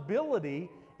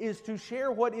responsibility is to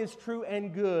share what is true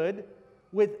and good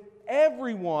with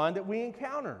everyone that we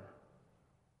encounter.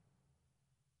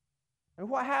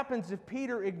 And what happens if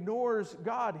Peter ignores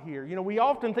God here? You know, we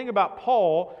often think about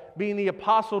Paul being the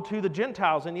apostle to the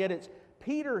Gentiles, and yet it's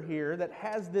Peter here that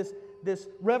has this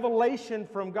revelation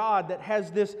from God, that has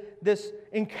this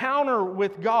encounter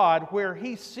with God where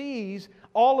he sees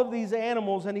all of these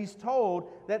animals, and he's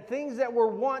told that things that were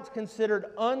once considered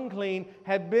unclean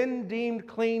have been deemed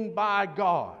clean by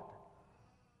God.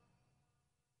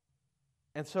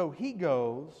 And so he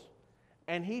goes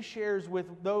and he shares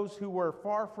with those who were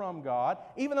far from God,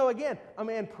 even though, again, a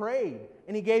man prayed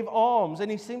and he gave alms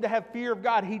and he seemed to have fear of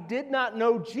God. He did not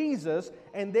know Jesus,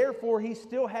 and therefore he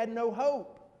still had no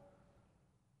hope.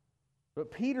 But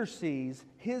Peter sees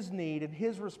his need and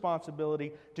his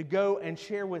responsibility to go and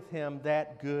share with him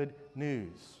that good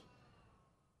news.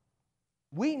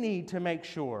 We need to make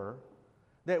sure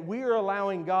that we are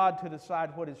allowing God to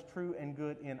decide what is true and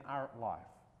good in our life.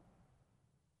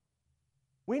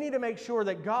 We need to make sure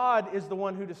that God is the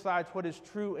one who decides what is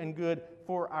true and good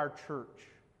for our church,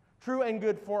 true and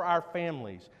good for our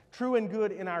families, true and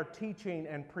good in our teaching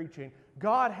and preaching.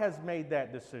 God has made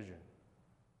that decision,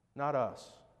 not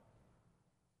us.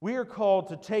 We are called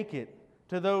to take it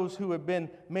to those who have been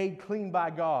made clean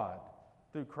by God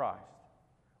through Christ.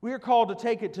 We are called to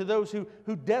take it to those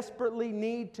who desperately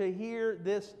need to hear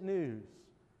this news.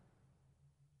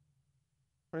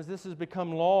 Friends, this has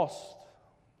become lost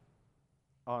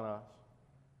on us.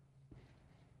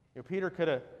 Peter could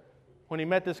have, when he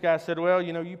met this guy, said, well,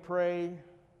 you pray,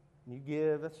 and you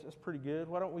give, that's pretty good.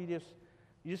 Why don't you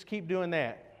just keep doing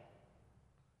that?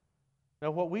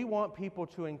 Now, what we want people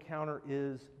to encounter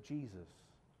is Jesus.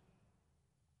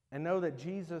 And know that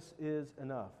Jesus is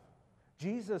enough.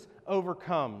 Jesus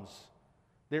overcomes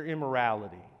their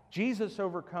immorality. Jesus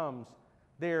overcomes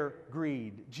their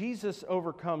greed. Jesus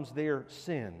overcomes their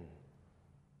sin.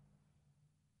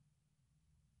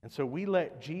 And so we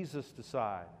let Jesus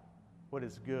decide what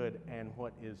is good and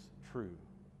what is true.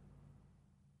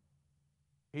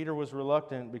 Peter was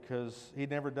reluctant because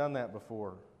he'd never done that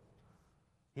before.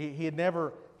 He had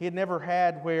never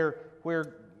had where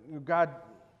God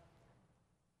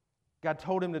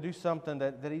told him to do something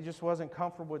that he just wasn't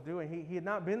comfortable with doing. He had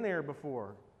not been there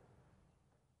before.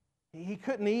 He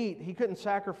couldn't eat. He couldn't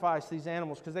sacrifice these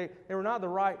animals because they were not the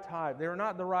right type. They were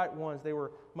not the right ones. They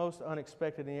were most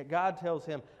unexpected. And yet God tells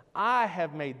him, I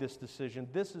have made this decision.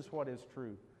 This is what is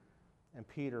true. And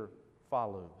Peter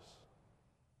follows.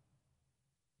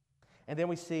 And then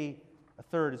we see a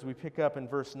third as we pick up in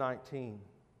verse 19.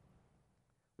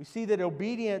 We see that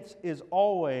obedience is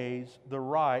always the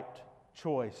right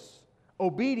choice.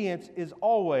 Obedience is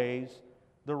always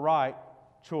the right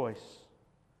choice.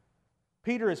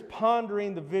 Peter is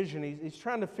pondering the vision. He's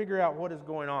trying to figure out what is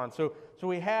going on. So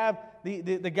we have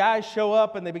the guys show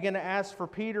up and they begin to ask for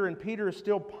Peter, and Peter is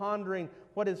still pondering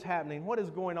what is happening, what is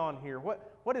going on here,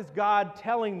 what is God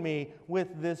telling me with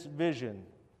this vision?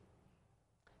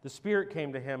 The Spirit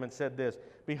came to him and said this,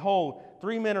 behold,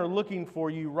 3 men are looking for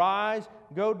you. Rise,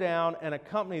 go down, and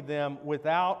accompany them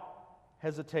without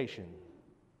hesitation.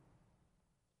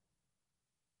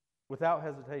 Without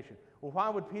hesitation. Well, why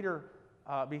would Peter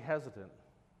be hesitant?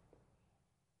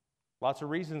 Lots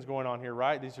of reasons going on here,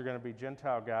 right? These are going to be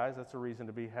Gentile guys. That's a reason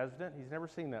to be hesitant. He's never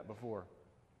seen that before.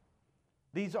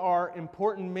 These are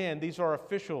important men. These are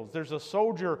officials. There's a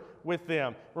soldier with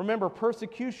them. Remember,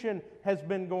 persecution has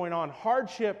been going on.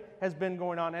 Hardship has been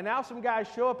going on. And now some guys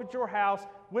show up at your house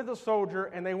with a soldier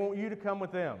and they want you to come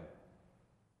with them.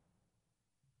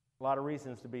 A lot of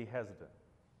reasons to be hesitant.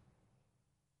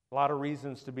 A lot of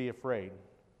reasons to be afraid.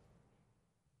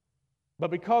 But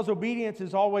because obedience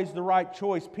is always the right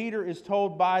choice, Peter is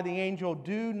told by the angel,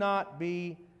 do not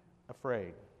be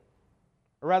afraid.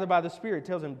 Or rather by the Spirit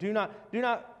tells him, do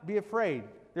not be afraid.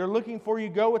 They're looking for you.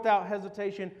 Go without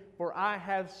hesitation, for I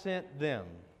have sent them.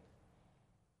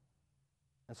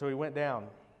 And so he went down.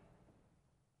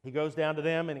 He goes down to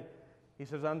them and he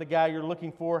says, I'm the guy you're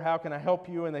looking for. How can I help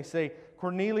you? And they say,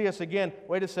 Cornelius again.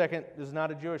 Wait a second. This is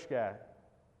not a Jewish guy.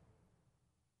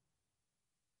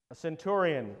 A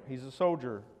centurion. He's a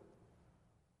soldier.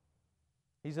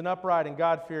 He's an upright and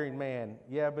God-fearing man.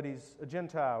 Yeah, but he's a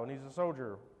Gentile and he's a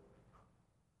soldier.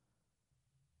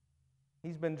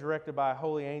 He's been directed by a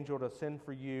holy angel to send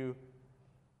for you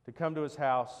to come to his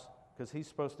house because he's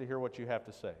supposed to hear what you have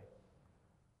to say.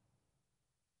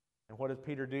 And what does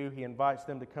Peter do? He invites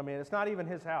them to come in. It's not even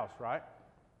his house, right?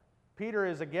 Peter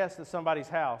is a guest at somebody's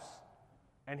house,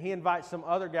 and he invites some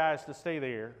other guys to stay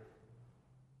there.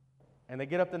 And they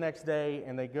get up the next day,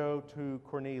 and they go to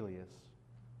Cornelius.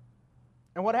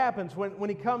 And what happens? When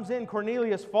he comes in,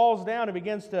 Cornelius falls down and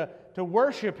begins to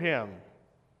worship him.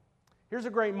 Here's a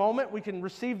great moment. We can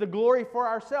receive the glory for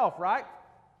ourselves, right?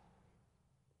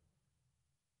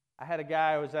 I had a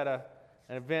guy who was at an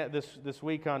event this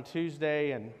week on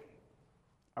Tuesday, and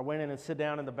I went in and sit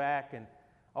down in the back, and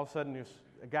all of a sudden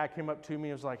a guy came up to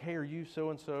me and was like, hey, are you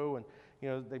so-and-so?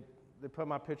 And, they put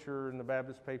my picture in the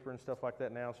Baptist paper and stuff like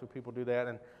that now, so people do that.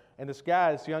 And this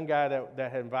young guy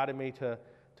that had invited me to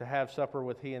have supper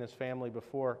with he and his family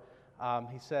before,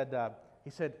 he said,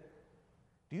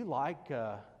 do you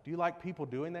like people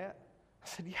doing that? I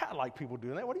said, yeah, I like people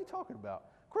doing that. What are you talking about?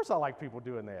 Of course I like people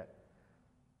doing that.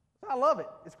 I love it.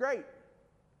 It's great.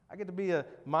 I get to be a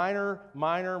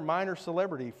minor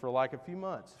celebrity for like a few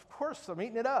months. Of course, I'm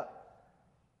eating it up.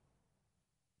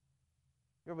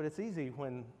 Yeah, but it's easy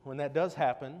when that does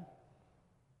happen,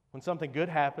 when something good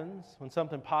happens, when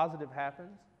something positive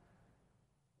happens.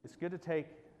 It's good to take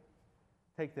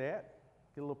that,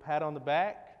 get a little pat on the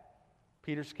back.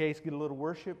 Peter's case, get a little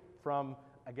worship from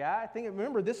a guy.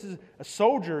 Remember, this is a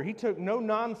soldier. He took no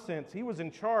nonsense. He was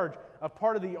in charge of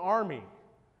part of the army.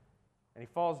 And he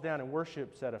falls down and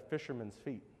worships at a fisherman's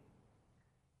feet.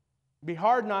 It'd be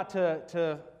hard not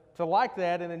to like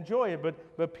that and enjoy it,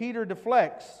 but Peter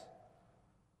deflects.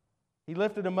 He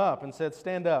lifted him up and said,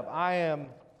 stand up. I am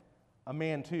a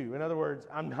man too. In other words,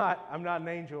 I'm not an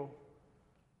angel.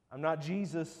 I'm not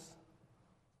Jesus.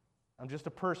 I'm just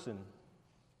a person.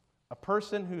 A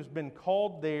person who's been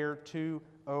called there to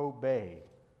obey.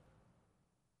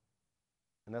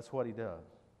 And that's what he does.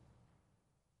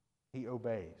 He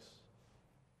obeys.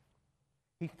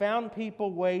 He found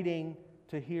people waiting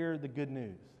to hear the good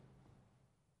news.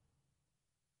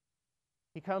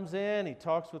 He comes in, he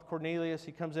talks with Cornelius.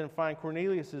 He comes in and finds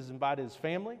Cornelius has invited his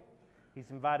family. He's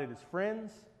invited his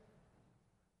friends.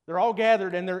 They're all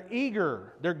gathered and they're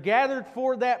eager. They're gathered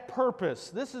for that purpose.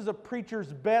 This is a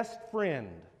preacher's best friend.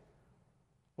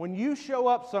 When you show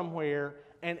up somewhere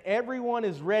and everyone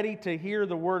is ready to hear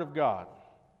the Word of God,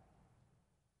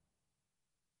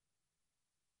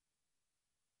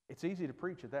 it's easy to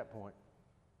preach at that point.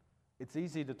 It's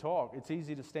easy to talk. It's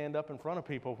easy to stand up in front of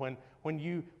people when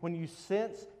you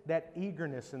sense that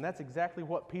eagerness, and that's exactly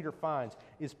what Peter finds,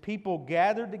 is people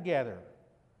gathered together.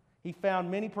 He found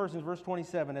many persons, verse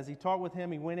 27, as he talked with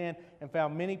him, he went in and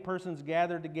found many persons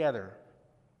gathered together.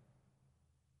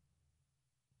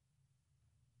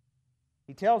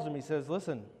 He tells them, he says,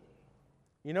 listen,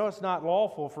 you know it's not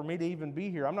lawful for me to even be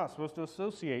here. I'm not supposed to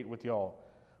associate with y'all.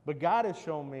 But God has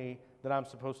shown me that I'm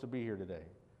supposed to be here today.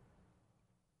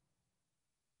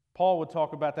 Paul would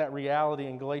talk about that reality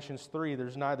in Galatians 3.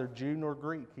 There's neither Jew nor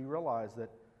Greek. He realized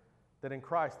that in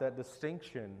Christ, that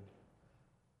distinction,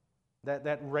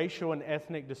 that racial and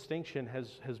ethnic distinction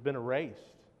has been erased.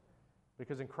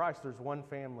 Because in Christ, there's one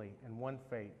family and one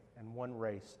faith and one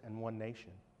race and one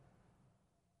nation.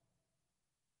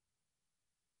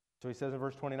 So he says in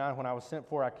verse 29, when I was sent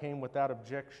for, I came without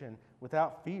objection,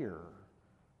 without fear.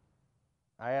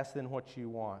 I asked then what you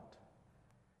want.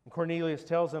 And Cornelius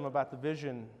tells them about the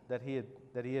vision that he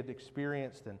had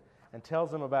experienced and tells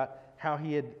them about how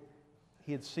he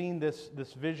had seen this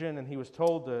vision and he was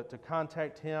told to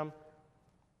contact him.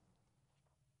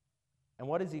 And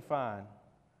what does he find?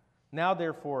 Now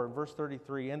therefore, in verse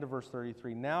 33, end of verse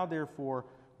 33, now therefore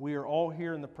we are all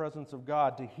here in the presence of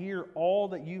God to hear all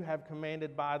that you have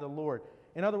commanded by the Lord.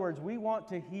 In other words, we want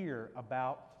to hear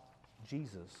about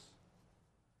Jesus.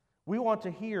 We want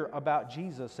to hear about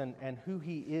Jesus and who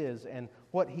He is and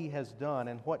what He has done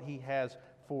and what He has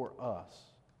for us.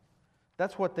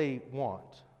 That's what they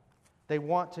want. They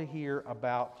want to hear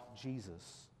about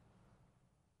Jesus.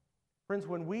 Friends,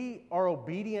 when we are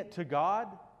obedient to God,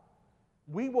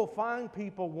 we will find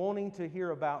people wanting to hear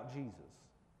about Jesus.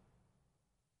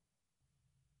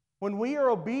 When we are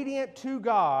obedient to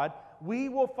God, we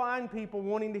will find people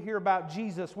wanting to hear about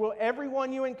Jesus. Will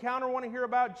everyone you encounter want to hear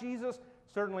about Jesus?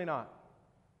 Certainly not.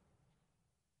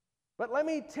 But let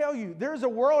me tell you, there's a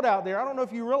world out there. I don't know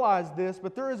if you realize this,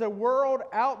 but there is a world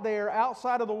out there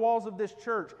outside of the walls of this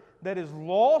church that is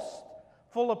lost,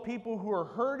 full of people who are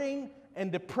hurting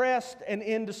and depressed and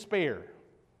in despair.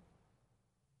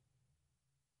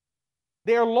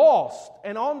 They are lost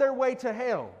and on their way to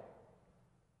hell.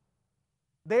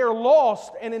 They are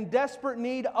lost and in desperate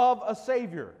need of a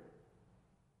Savior.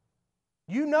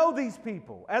 You know these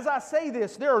people. As I say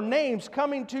this, there are names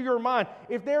coming to your mind.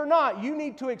 If they're not, you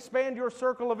need to expand your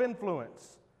circle of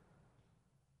influence.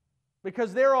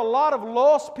 Because there are a lot of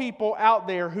lost people out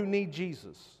there who need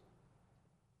Jesus.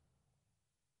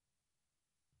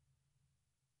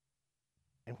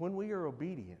 And when we are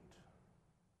obedient,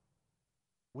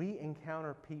 we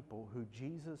encounter people who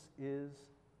Jesus is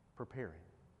preparing.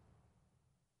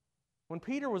 When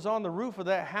Peter was on the roof of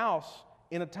that house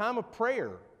in a time of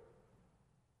prayer,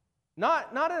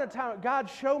 not in a time of, God,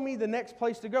 show me the next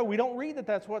place to go. We don't read that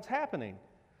that's what's happening.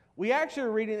 We actually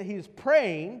are reading that he's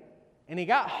praying and he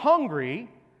got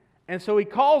hungry, and so he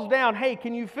calls down, hey,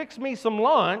 can you fix me some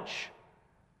lunch?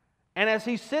 And as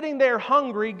he's sitting there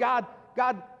hungry, God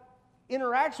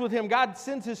interacts with him. God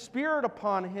sends His Spirit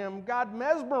upon him. God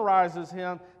mesmerizes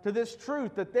him to this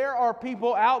truth that there are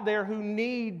people out there who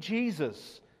need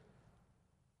Jesus.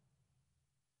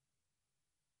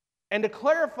 And to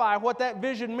clarify what that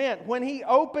vision meant, when he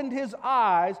opened his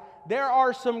eyes, there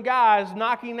are some guys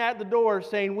knocking at the door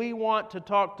saying, "We want to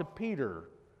talk to Peter."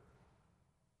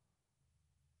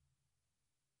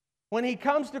 When he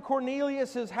comes to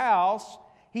Cornelius' house,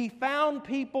 he found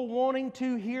people wanting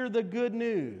to hear the good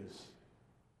news.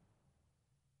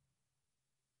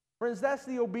 Friends, that's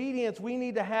the obedience we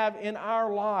need to have in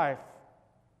our life,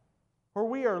 where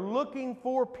we are looking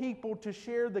for people to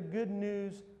share the good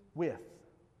news with.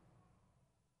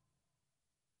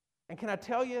 And can I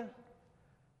tell you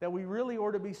that we really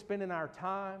ought to be spending our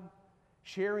time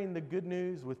sharing the good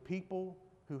news with people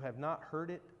who have not heard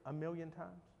it a million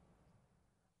times?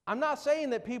 I'm not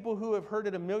saying that people who have heard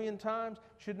it a million times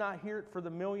should not hear it for the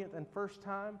millionth and first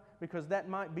time, because that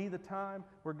might be the time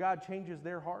where God changes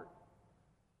their heart.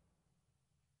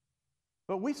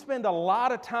 But we spend a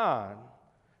lot of time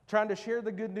trying to share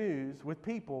the good news with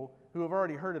people who have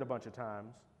already heard it a bunch of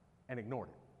times and ignored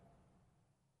it.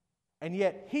 And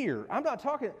yet here, I'm not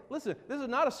talking, listen, this is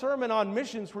not a sermon on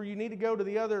missions where you need to go to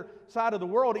the other side of the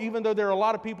world, even though there are a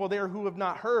lot of people there who have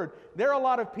not heard. There are a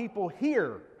lot of people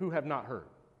here who have not heard.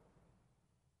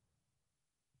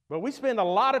 But we spend a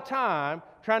lot of time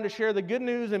trying to share the good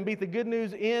news and beat the good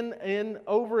news in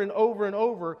over and over and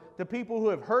over to people who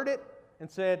have heard it and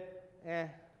said,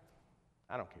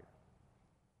 I don't care.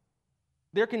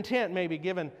 They're content maybe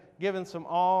giving some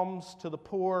alms to the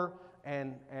poor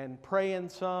and praying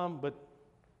some, but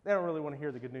they don't really want to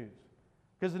hear the good news.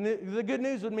 Because the good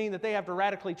news would mean that they have to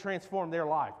radically transform their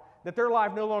life. That their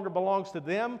life no longer belongs to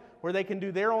them, where they can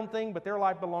do their own thing, but their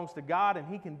life belongs to God, and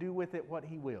He can do with it what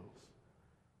He wills.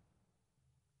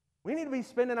 We need to be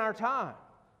spending our time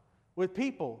with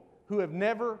people who have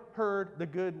never heard the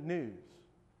good news.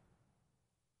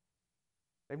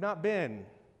 They've not been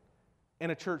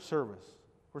in a church service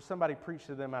where somebody preached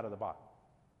to them out of the Bible.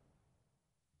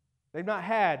 They've not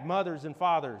had mothers and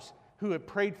fathers who have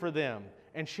prayed for them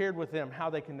and shared with them how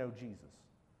they can know Jesus.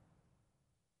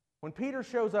 When Peter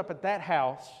shows up at that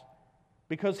house,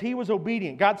 because he was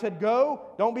obedient, God said,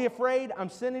 "Go, don't be afraid, I'm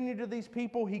sending you to these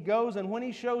people." He goes, and when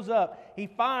he shows up, he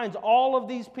finds all of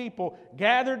these people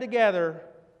gathered together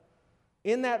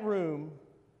in that room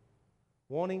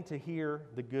wanting to hear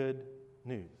the good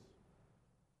news.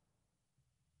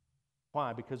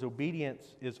 Why? Because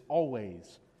obedience is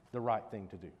always the right thing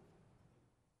to do.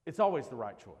 It's always the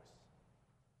right choice.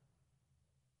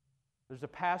 There's a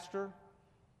pastor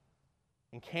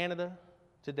in Canada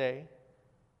today.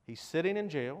 He's sitting in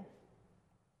jail.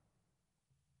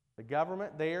 The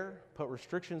government there put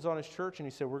restrictions on his church, and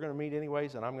he said, "We're going to meet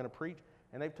anyways, and I'm going to preach."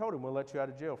 And they've told him, "We'll let you out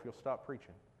of jail if you'll stop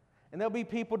preaching." And there'll be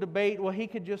people debate, well, he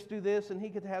could just do this, and he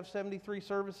could have 73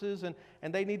 services, and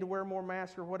they need to wear more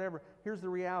masks or whatever. Here's the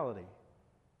reality.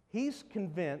 He's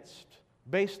convinced,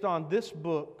 based on this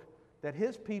book, that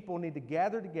his people need to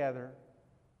gather together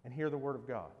and hear the Word of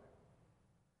God.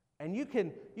 And you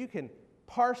can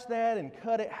parse that and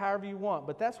cut it however you want,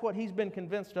 but that's what he's been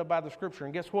convinced of by the Scripture.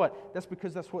 And guess what? That's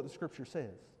because that's what the Scripture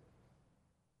says.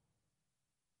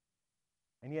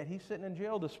 And yet he's sitting in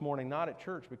jail this morning, not at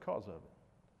church because of it.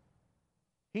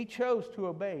 He chose to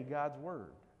obey God's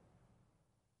Word.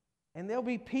 And there'll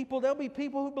be people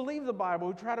who believe the Bible,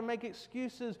 who try to make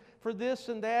excuses for this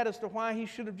and that as to why he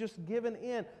should have just given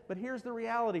in. But here's the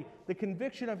reality. The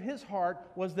conviction of his heart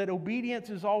was that obedience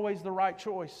is always the right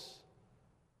choice.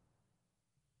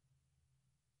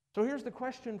 So here's the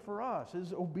question for us.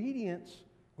 Is obedience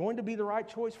going to be the right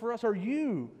choice for us? Are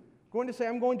you going to say,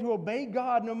 "I'm going to obey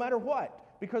God no matter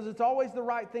what," because it's always the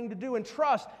right thing to do, and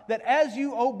trust that as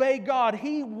you obey God,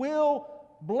 He will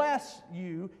bless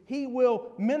you, He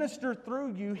will minister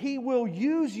through you, He will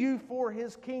use you for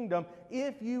His kingdom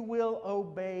if you will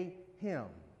obey Him?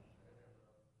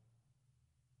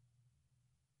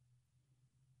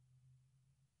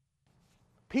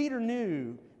 Peter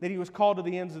knew that he was called to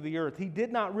the ends of the earth. He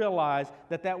did not realize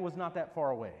that that was not that far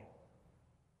away.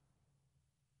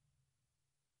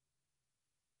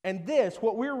 And this,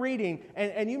 what we're reading,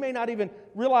 and you may not even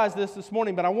realize this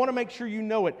morning, but I want to make sure you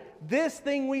know it. This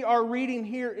thing we are reading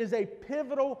here is a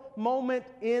pivotal moment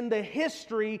in the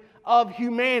history of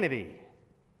humanity.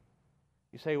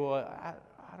 You say, "Well,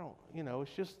 I don't,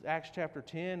 it's just Acts chapter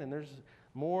 10 and there's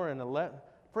more in 11.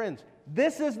 Friends,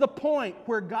 this is the point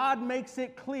where God makes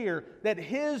it clear that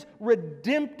His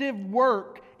redemptive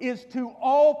work is to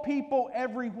all people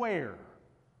everywhere.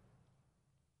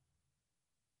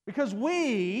 Because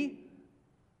we,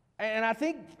 and I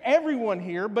think everyone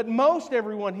here, but most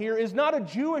everyone here, is not a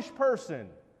Jewish person.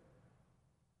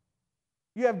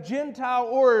 You have Gentile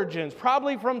origins,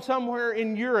 probably from somewhere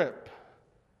in Europe.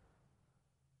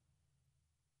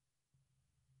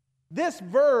 This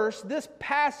verse, this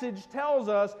passage tells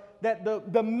us that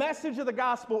the message of the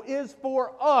gospel is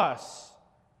for us.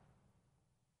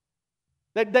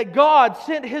 That God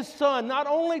sent His Son not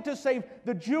only to save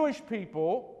the Jewish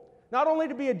people, not only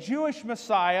to be a Jewish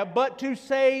Messiah, but to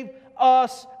save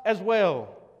us as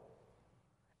well.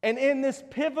 And in this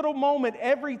pivotal moment,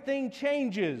 everything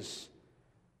changes.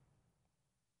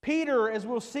 Peter, as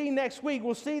we'll see next week,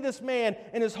 will see this man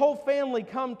and his whole family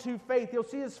come to faith. He'll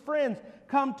see his friends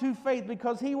come to faith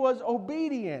because he was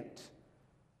obedient.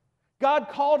 God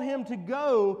called him to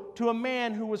go to a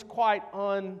man who was quite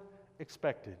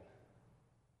unexpected.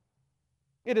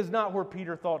 It is not where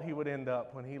Peter thought he would end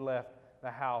up when he left the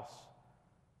house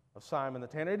of Simon the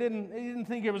tanner. He didn't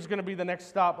think it was going to be the next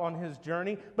stop on his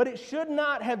journey, but it should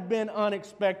not have been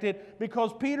unexpected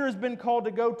because Peter has been called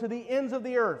to go to the ends of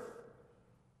the earth.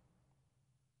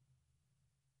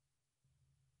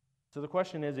 So the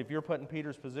question is, if you're put in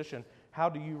Peter's position, how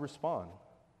do you respond?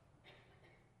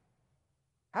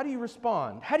 How do you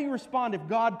respond? How do you respond if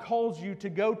God calls you to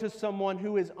go to someone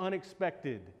who is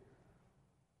unexpected?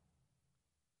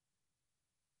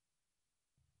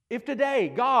 If today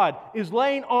God is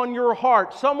laying on your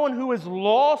heart someone who is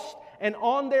lost and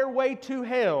on their way to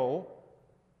hell,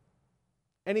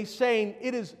 and He's saying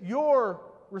it is your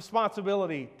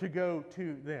responsibility to go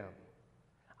to them,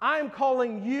 I'm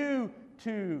calling you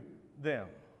to them.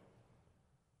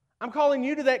 I'm calling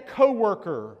you to that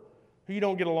coworker who you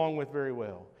don't get along with very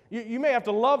well. You may have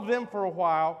to love them for a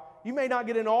while. You may not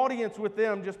get an audience with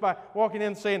them just by walking in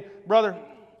and saying, "Brother,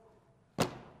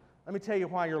 let me tell you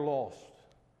why you're lost."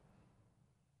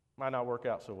 Might not work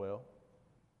out so well.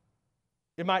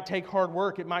 It might take hard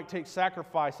work. It might take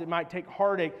sacrifice. It might take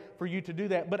heartache for you to do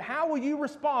that. But how will you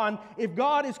respond if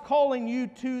God is calling you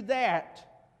to that?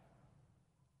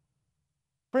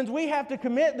 Friends, we have to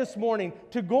commit this morning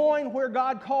to going where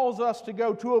God calls us to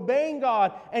go, to obeying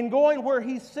God and going where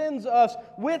He sends us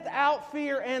without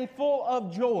fear and full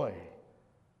of joy,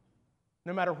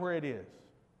 no matter where it is.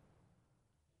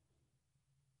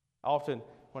 Often,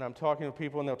 when I'm talking to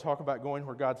people and they'll talk about going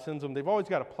where God sends them, they've always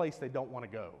got a place they don't want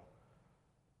to go.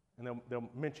 And they'll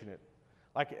mention it.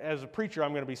 Like, as a preacher,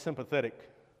 I'm going to be sympathetic.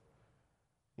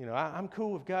 You know, I'm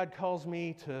cool if God calls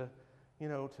me to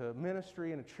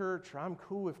ministry in a church, or I'm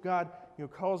cool if God,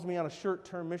 calls me on a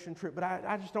short-term mission trip, but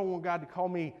I just don't want God to call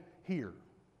me here,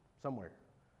 somewhere.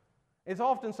 It's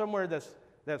often somewhere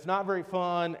that's not very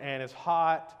fun, and it's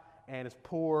hot, and it's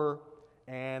poor,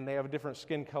 and they have a different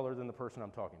skin color than the person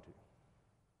I'm talking to.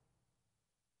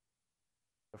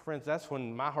 But friends, that's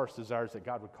when my heart's desire is that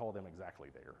God would call them exactly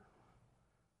there.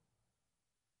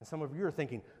 And some of you are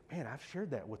thinking, man, I've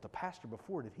shared that with the pastor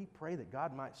before. Did he pray that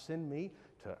God might send me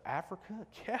to Africa?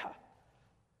 Yeah.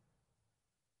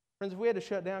 Friends, if we had to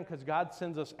shut down because God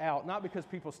sends us out, not because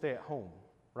people stay at home,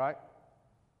 right?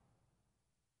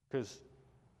 Because,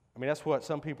 that's what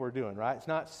some people are doing, right? It's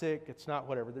not sick, it's not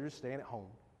whatever. They're just staying at home.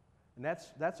 And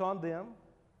that's on them.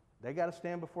 They got to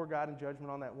stand before God in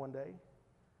judgment on that one day.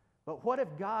 But what if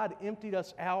God emptied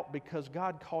us out because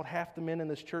God called half the men in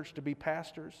this church to be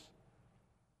pastors?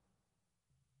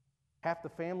 Half the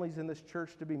families in this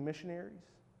church to be missionaries?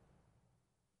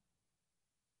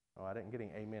 Oh, I didn't get any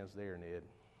amens there, Ned.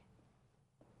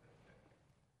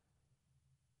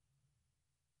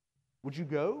 Would you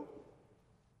go?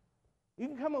 You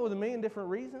can come up with a million different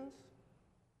reasons.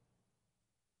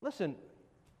 Listen,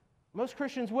 most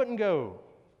Christians wouldn't go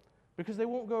because they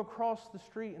won't go across the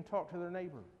street and talk to their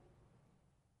neighbor.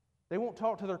 They won't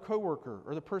talk to their coworker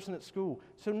or the person at school.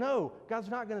 So no, God's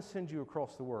not going to send you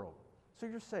across the world. So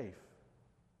you're safe.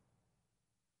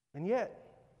 And yet,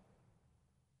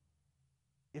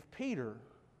 if Peter,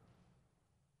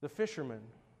 the fisherman,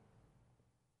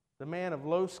 the man of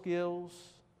low skills,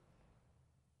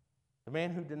 the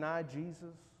man who denied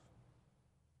Jesus,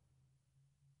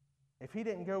 if he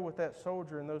didn't go with that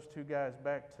soldier and those two guys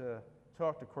back to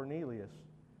talk to Cornelius,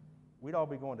 we'd all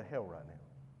be going to hell right now.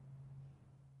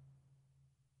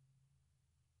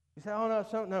 You say,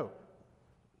 oh, no.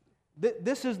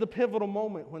 This is the pivotal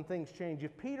moment when things change.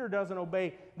 If Peter doesn't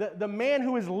obey, the man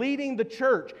who is leading the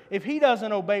church, if he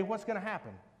doesn't obey, what's going to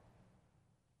happen?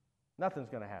 Nothing's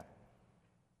going to happen.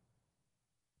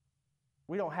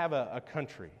 We don't have a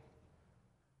country.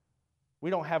 We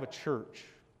don't have a church.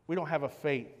 We don't have a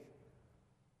faith.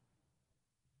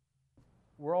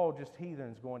 We're all just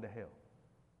heathens going to hell.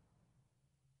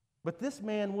 But this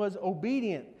man was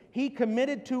obedient. He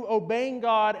committed to obeying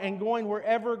God and going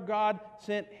wherever God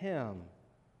sent him.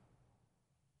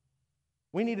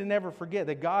 We need to never forget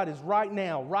that God is right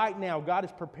now, God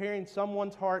is preparing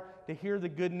someone's heart to hear the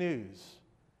good news.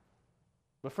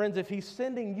 But friends, if He's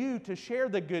sending you to share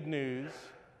the good news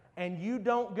and you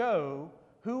don't go,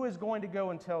 who is going to go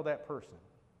and tell that person?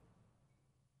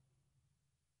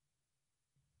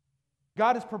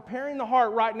 God is preparing the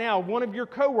heart right now of one of your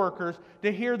coworkers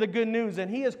to hear the good news, and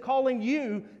He is calling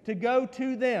you to go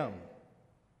to them.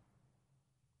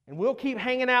 And we'll keep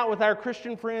hanging out with our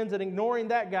Christian friends and ignoring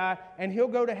that guy, and he'll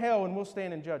go to hell and we'll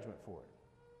stand in judgment for it.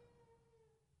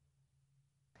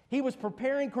 He was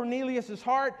preparing Cornelius'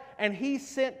 heart, and he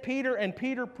sent Peter, and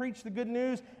Peter preached the good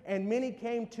news, and many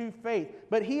came to faith.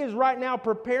 But he is right now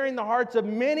preparing the hearts of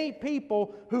many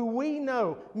people who we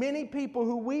know, many people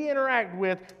who we interact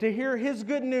with, to hear his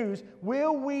good news.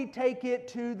 Will we take it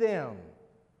to them?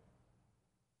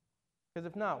 Because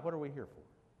if not, what are we here for?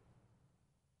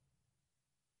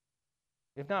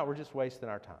 If not, we're just wasting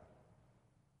our time.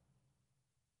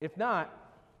 If not,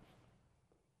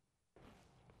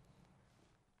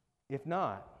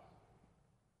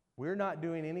 we're not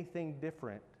doing anything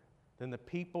different than the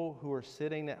people who are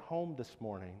sitting at home this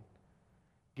morning,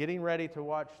 getting ready to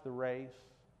watch the race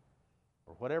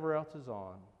or whatever else is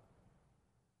on,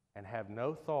 and have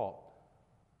no thought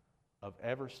of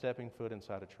ever stepping foot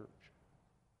inside a church.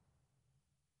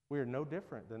 We are no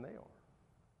different than they are.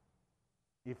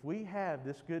 If we have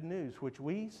this good news, which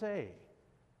we say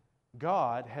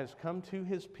God has come to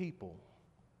His people,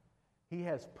 He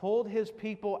has pulled His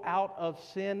people out of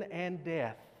sin and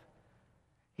death.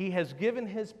 He has given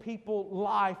His people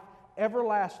life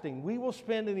everlasting. We will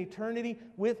spend an eternity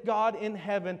with God in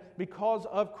heaven because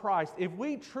of Christ. If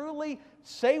we truly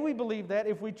say we believe that,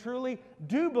 if we truly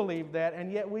do believe that,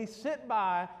 and yet we sit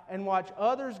by and watch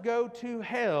others go to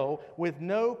hell with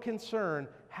no concern,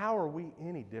 how are we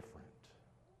any different?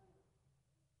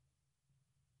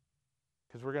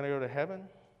 Because we're going to go to heaven?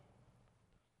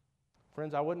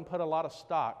 Friends, I wouldn't put a lot of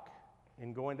stock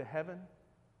in going to heaven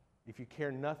if you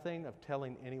care nothing of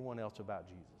telling anyone else about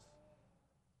Jesus.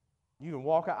 You can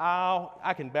walk an aisle,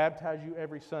 I can baptize you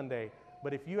every Sunday,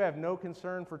 but if you have no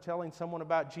concern for telling someone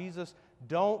about Jesus,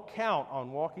 don't count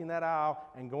on walking that aisle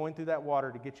and going through that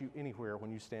water to get you anywhere when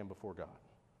you stand before God.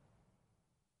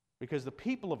 Because the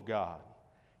people of God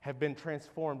have been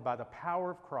transformed by the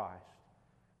power of Christ,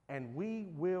 and we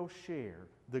will share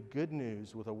the good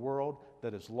news with a world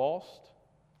that is lost,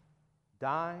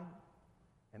 dying,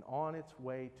 and on its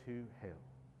way to hell.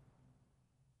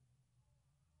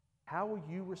 How will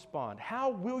you respond?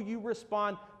 How will you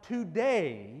respond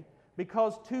today?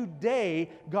 Because today,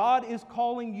 God is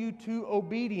calling you to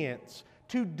obedience.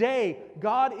 Today,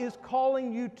 God is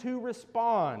calling you to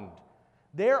respond.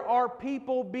 There are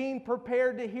people being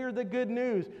prepared to hear the good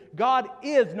news. God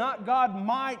is, not God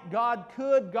might, God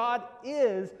could, God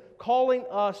is calling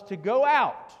us to go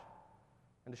out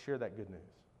and to share that good news.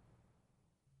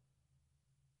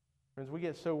 Friends, we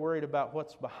get so worried about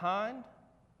what's behind,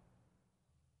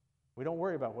 we don't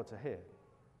worry about what's ahead.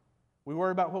 We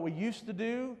worry about what we used to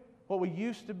do, what we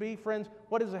used to be. Friends,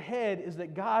 what is ahead is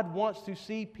that God wants to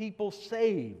see people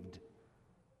saved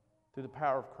through the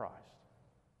power of Christ.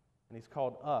 And He's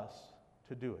called us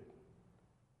to do it.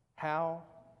 How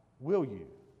will you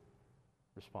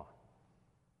respond?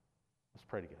 Let's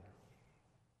pray together.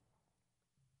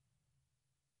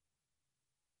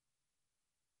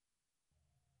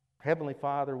 Heavenly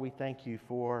Father, we thank You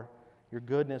for Your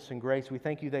goodness and grace. We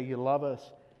thank You that You love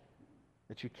us,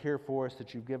 that You care for us,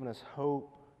 that You've given us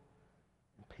hope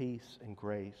and peace and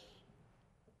grace.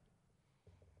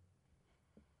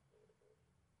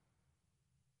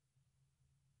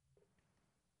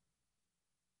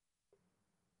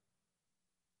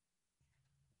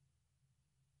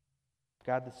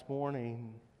 God, this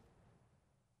morning,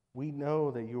 we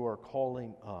know that You are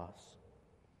calling us.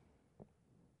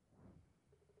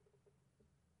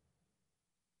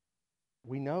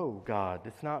 We know, God,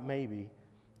 it's not maybe.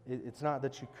 It's not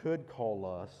that You could call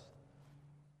us.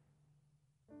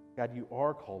 God, You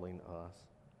are calling us.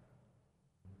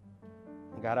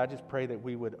 And God, I just pray that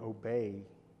we would obey.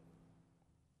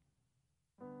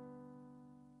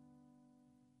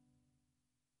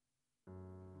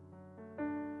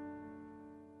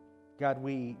 God,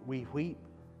 we weep.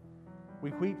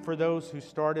 We weep for those who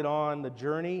started on the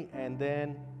journey and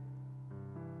then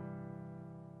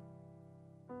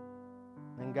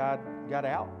God got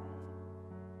out.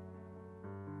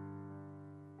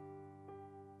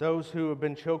 Those who have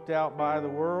been choked out by the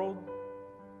world,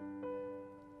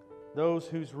 those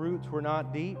whose roots were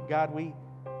not deep, God,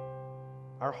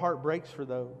 our heart breaks for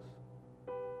those.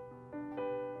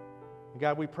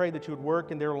 God, we pray that You would work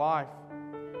in their life.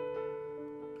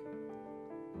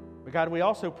 But God, we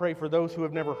also pray for those who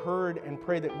have never heard, and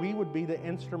pray that we would be the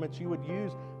instruments You would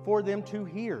use for them to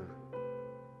hear.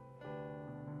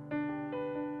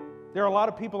 There are a lot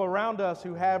of people around us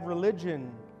who have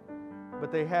religion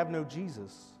but they have no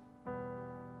Jesus.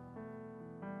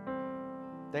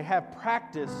 They have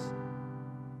practice,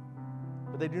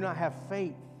 but they do not have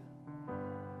faith.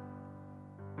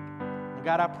 And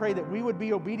God, I pray that we would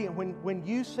be obedient when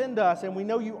you send us, and we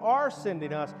know you are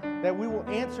sending us, that we will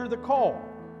answer the call.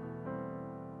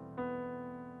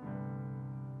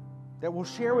 That we'll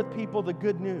share with people the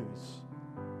good news.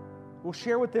 We'll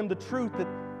share with them the truth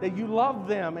that you love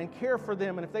them and care for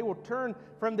them. And if they will turn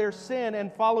from their sin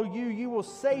and follow you, you will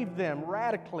save them,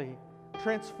 radically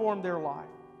transform their life.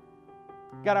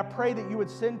 God, I pray that you would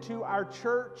send to our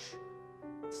church,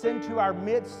 send to our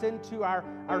midst, send to our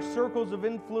circles of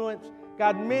influence,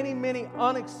 God, many, many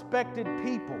unexpected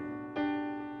people.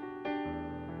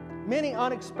 Many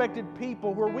unexpected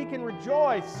people where we can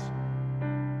rejoice.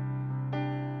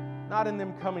 Not in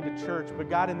them coming to church, but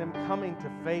God, in them coming to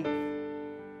faith.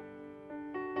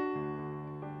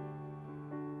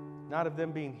 Not of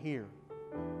them being here,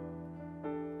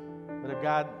 but of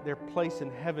God, their place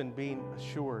in heaven being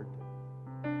assured.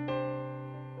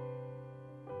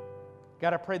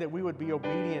 God, I pray that we would be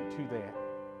obedient to that.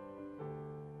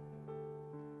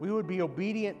 We would be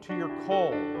obedient to your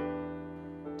call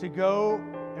to go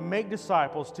and make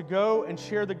disciples, to go and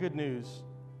share the good news,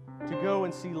 to go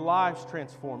and see lives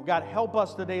transformed. God, help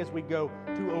us today as we go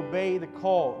to obey the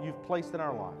call you've placed in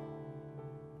our life.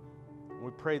 And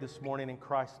we pray this morning in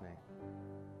Christ's name.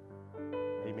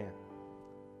 Amen.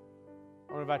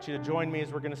 I want to invite you to join me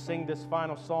as we're going to sing this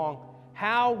final song.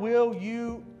 How will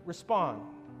you respond?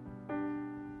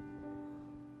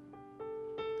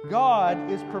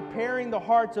 God is preparing the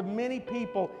hearts of many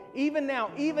people. Even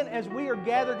now, even as we are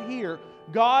gathered here,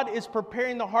 God is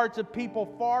preparing the hearts of people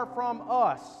far from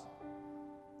us.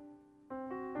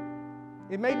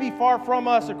 It may be far from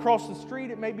us across the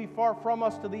street. It may be far from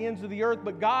us to the ends of the earth.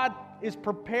 But God is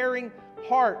preparing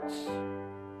hearts.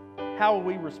 How will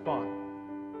we respond?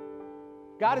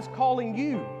 God is calling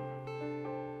you.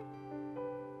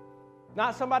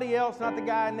 Not somebody else, not the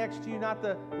guy next to you, not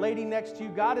the lady next to you.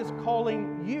 God is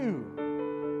calling you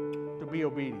to be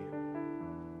obedient.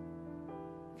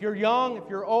 If you're young, if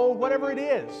you're old, whatever it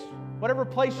is, whatever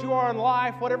place you are in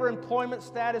life, whatever employment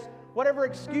status, whatever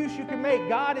excuse you can make,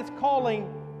 God is calling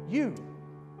you.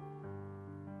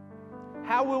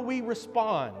 How will we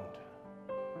respond?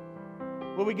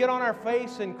 Will we get on our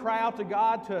face and cry out to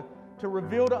God to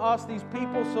reveal to us these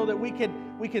people so that we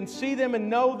can see them and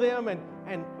know them and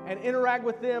interact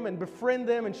with them and befriend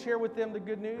them and share with them the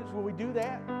good news? Will we do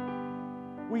that?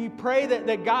 Will you pray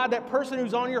that God, that person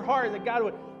who's on your heart, that God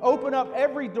would open up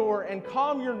every door and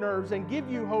calm your nerves and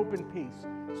give you hope and peace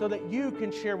so that you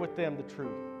can share with them the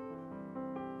truth?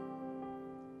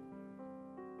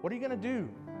 What are you going to do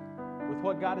with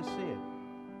what God has said?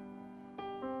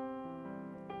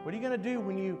 What are you going to do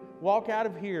when you walk out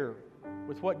of here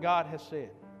with what God has said?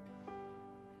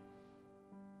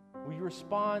 Will you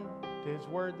respond to His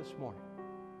word this morning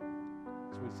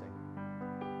as we sing?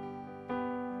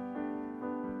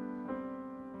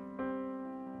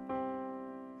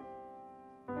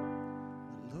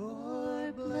 The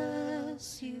Lord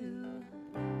bless you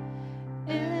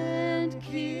and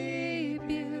keep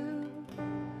you.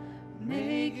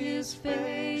 Make His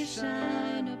face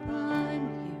shine upon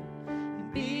you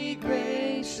and be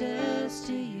gracious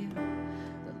to you.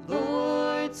 The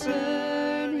Lord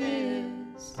turn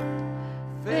His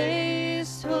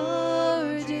face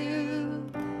toward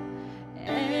you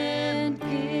and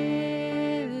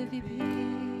give you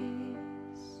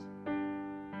peace.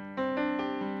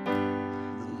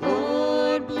 The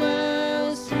Lord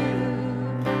bless you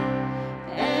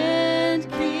and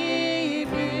keep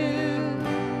you.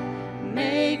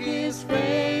 Make His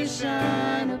face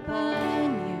shine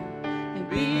upon you and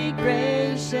be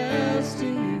gracious to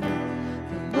you.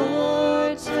 The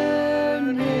Lord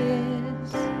turn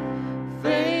His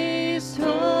face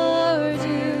toward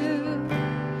you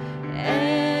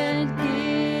and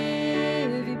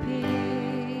give you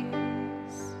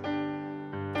peace.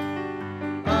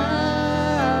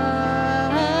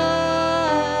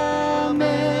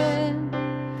 Amen.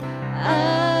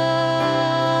 Amen.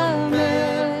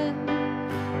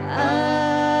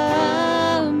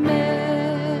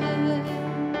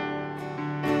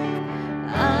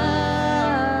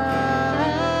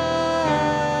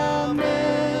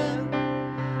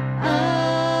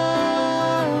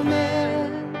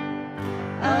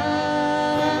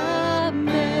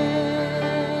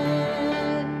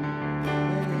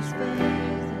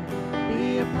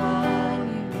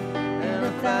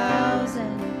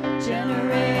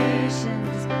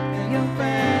 Generations and your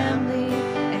family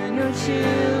and your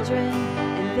children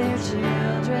and their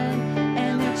children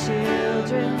and their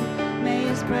children. May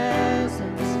His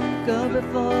presence go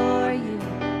before you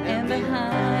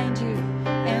behind you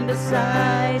and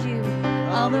beside you,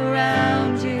 all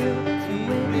around you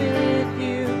and with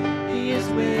you. He is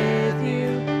with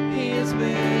you. He is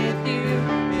with you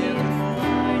in the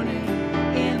morning,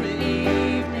 in the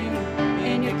evening,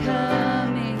 and you're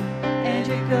coming and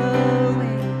you're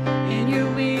going, and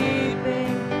you're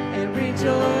weeping and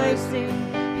rejoicing.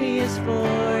 He is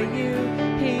for you.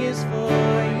 He is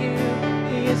for you.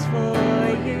 He is for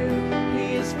you.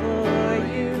 He is for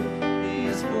you. He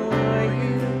is for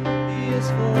you. He is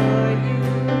for you.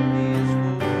 He is for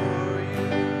you.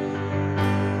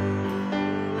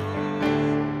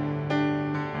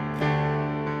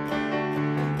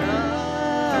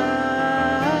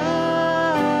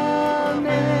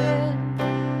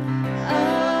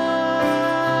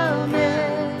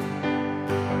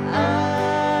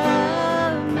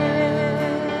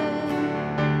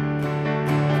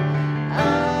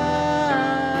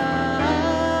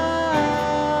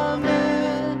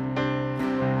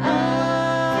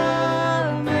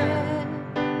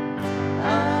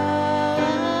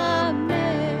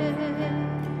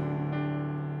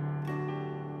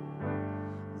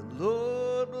 The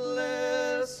Lord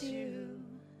bless you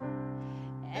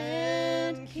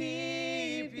and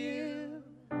keep you.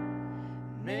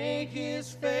 Make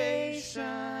his face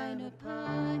shine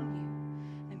upon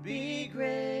you and be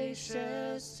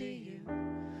gracious to you.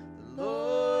 The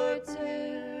Lord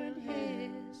turn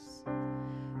his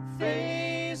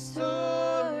face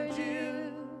toward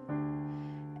you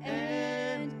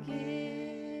and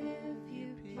give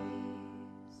you peace.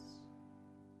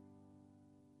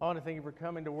 I want to thank you for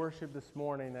coming to worship this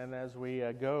morning, and as we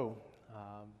go,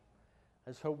 I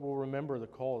just hope we'll remember the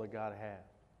call that God has.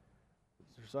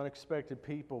 There's unexpected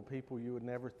people you would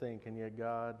never think, and yet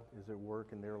God is at work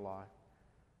in their life.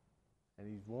 And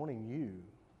He's wanting you.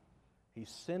 He's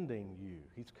sending you.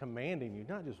 He's commanding you,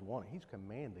 not just wanting, He's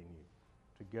commanding you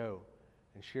to go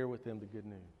and share with them the good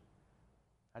news.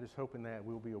 I just hope in that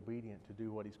we'll be obedient to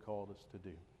do what He's called us to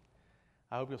do.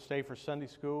 I hope you'll stay for Sunday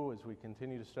school as we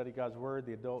continue to study God's Word,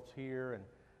 the adults here and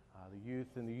the youth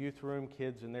in the youth room,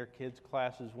 kids in their kids'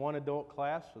 classes, one adult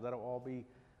class, so that'll all be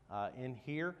in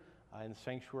here in the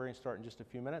sanctuary and start in just a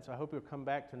few minutes. I hope you'll come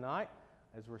back tonight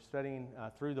as we're studying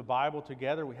through the Bible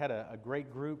together. We had a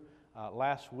great group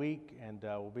last week, and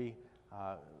we're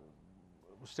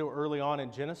still early on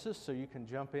in Genesis, so you can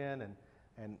jump in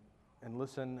and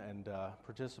listen and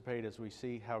participate as we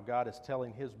see how God is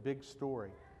telling His big story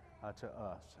to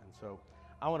us. And so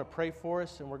I want to pray for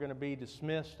us, and we're going to be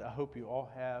dismissed. I hope you all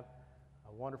have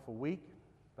a wonderful week,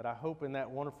 but I hope in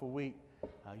that wonderful week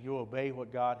you'll obey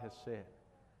what God has said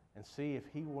and see if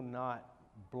He will not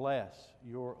bless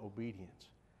your obedience.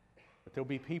 But there'll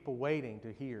be people waiting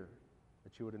to hear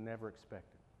that you would have never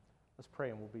expected. Let's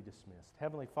pray and we'll be dismissed.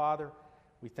 Heavenly Father,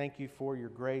 we thank you for your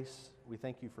grace. We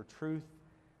thank you for truth,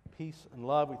 peace, and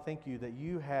love. We thank you that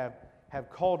you have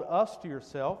called us to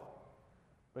yourself.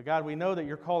 But God, we know that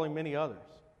you're calling many others.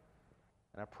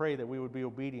 And I pray that we would be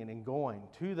obedient in going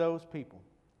to those people.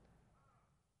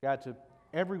 God, to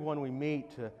everyone we meet,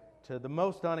 to the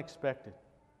most unexpected,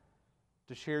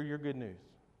 to share your good news.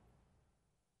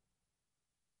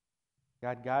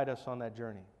 God, guide us on that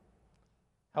journey.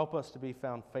 Help us to be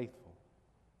found faithful.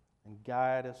 And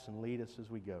guide us and lead us as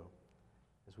we go.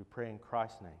 As we pray in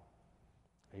Christ's name.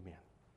 Amen.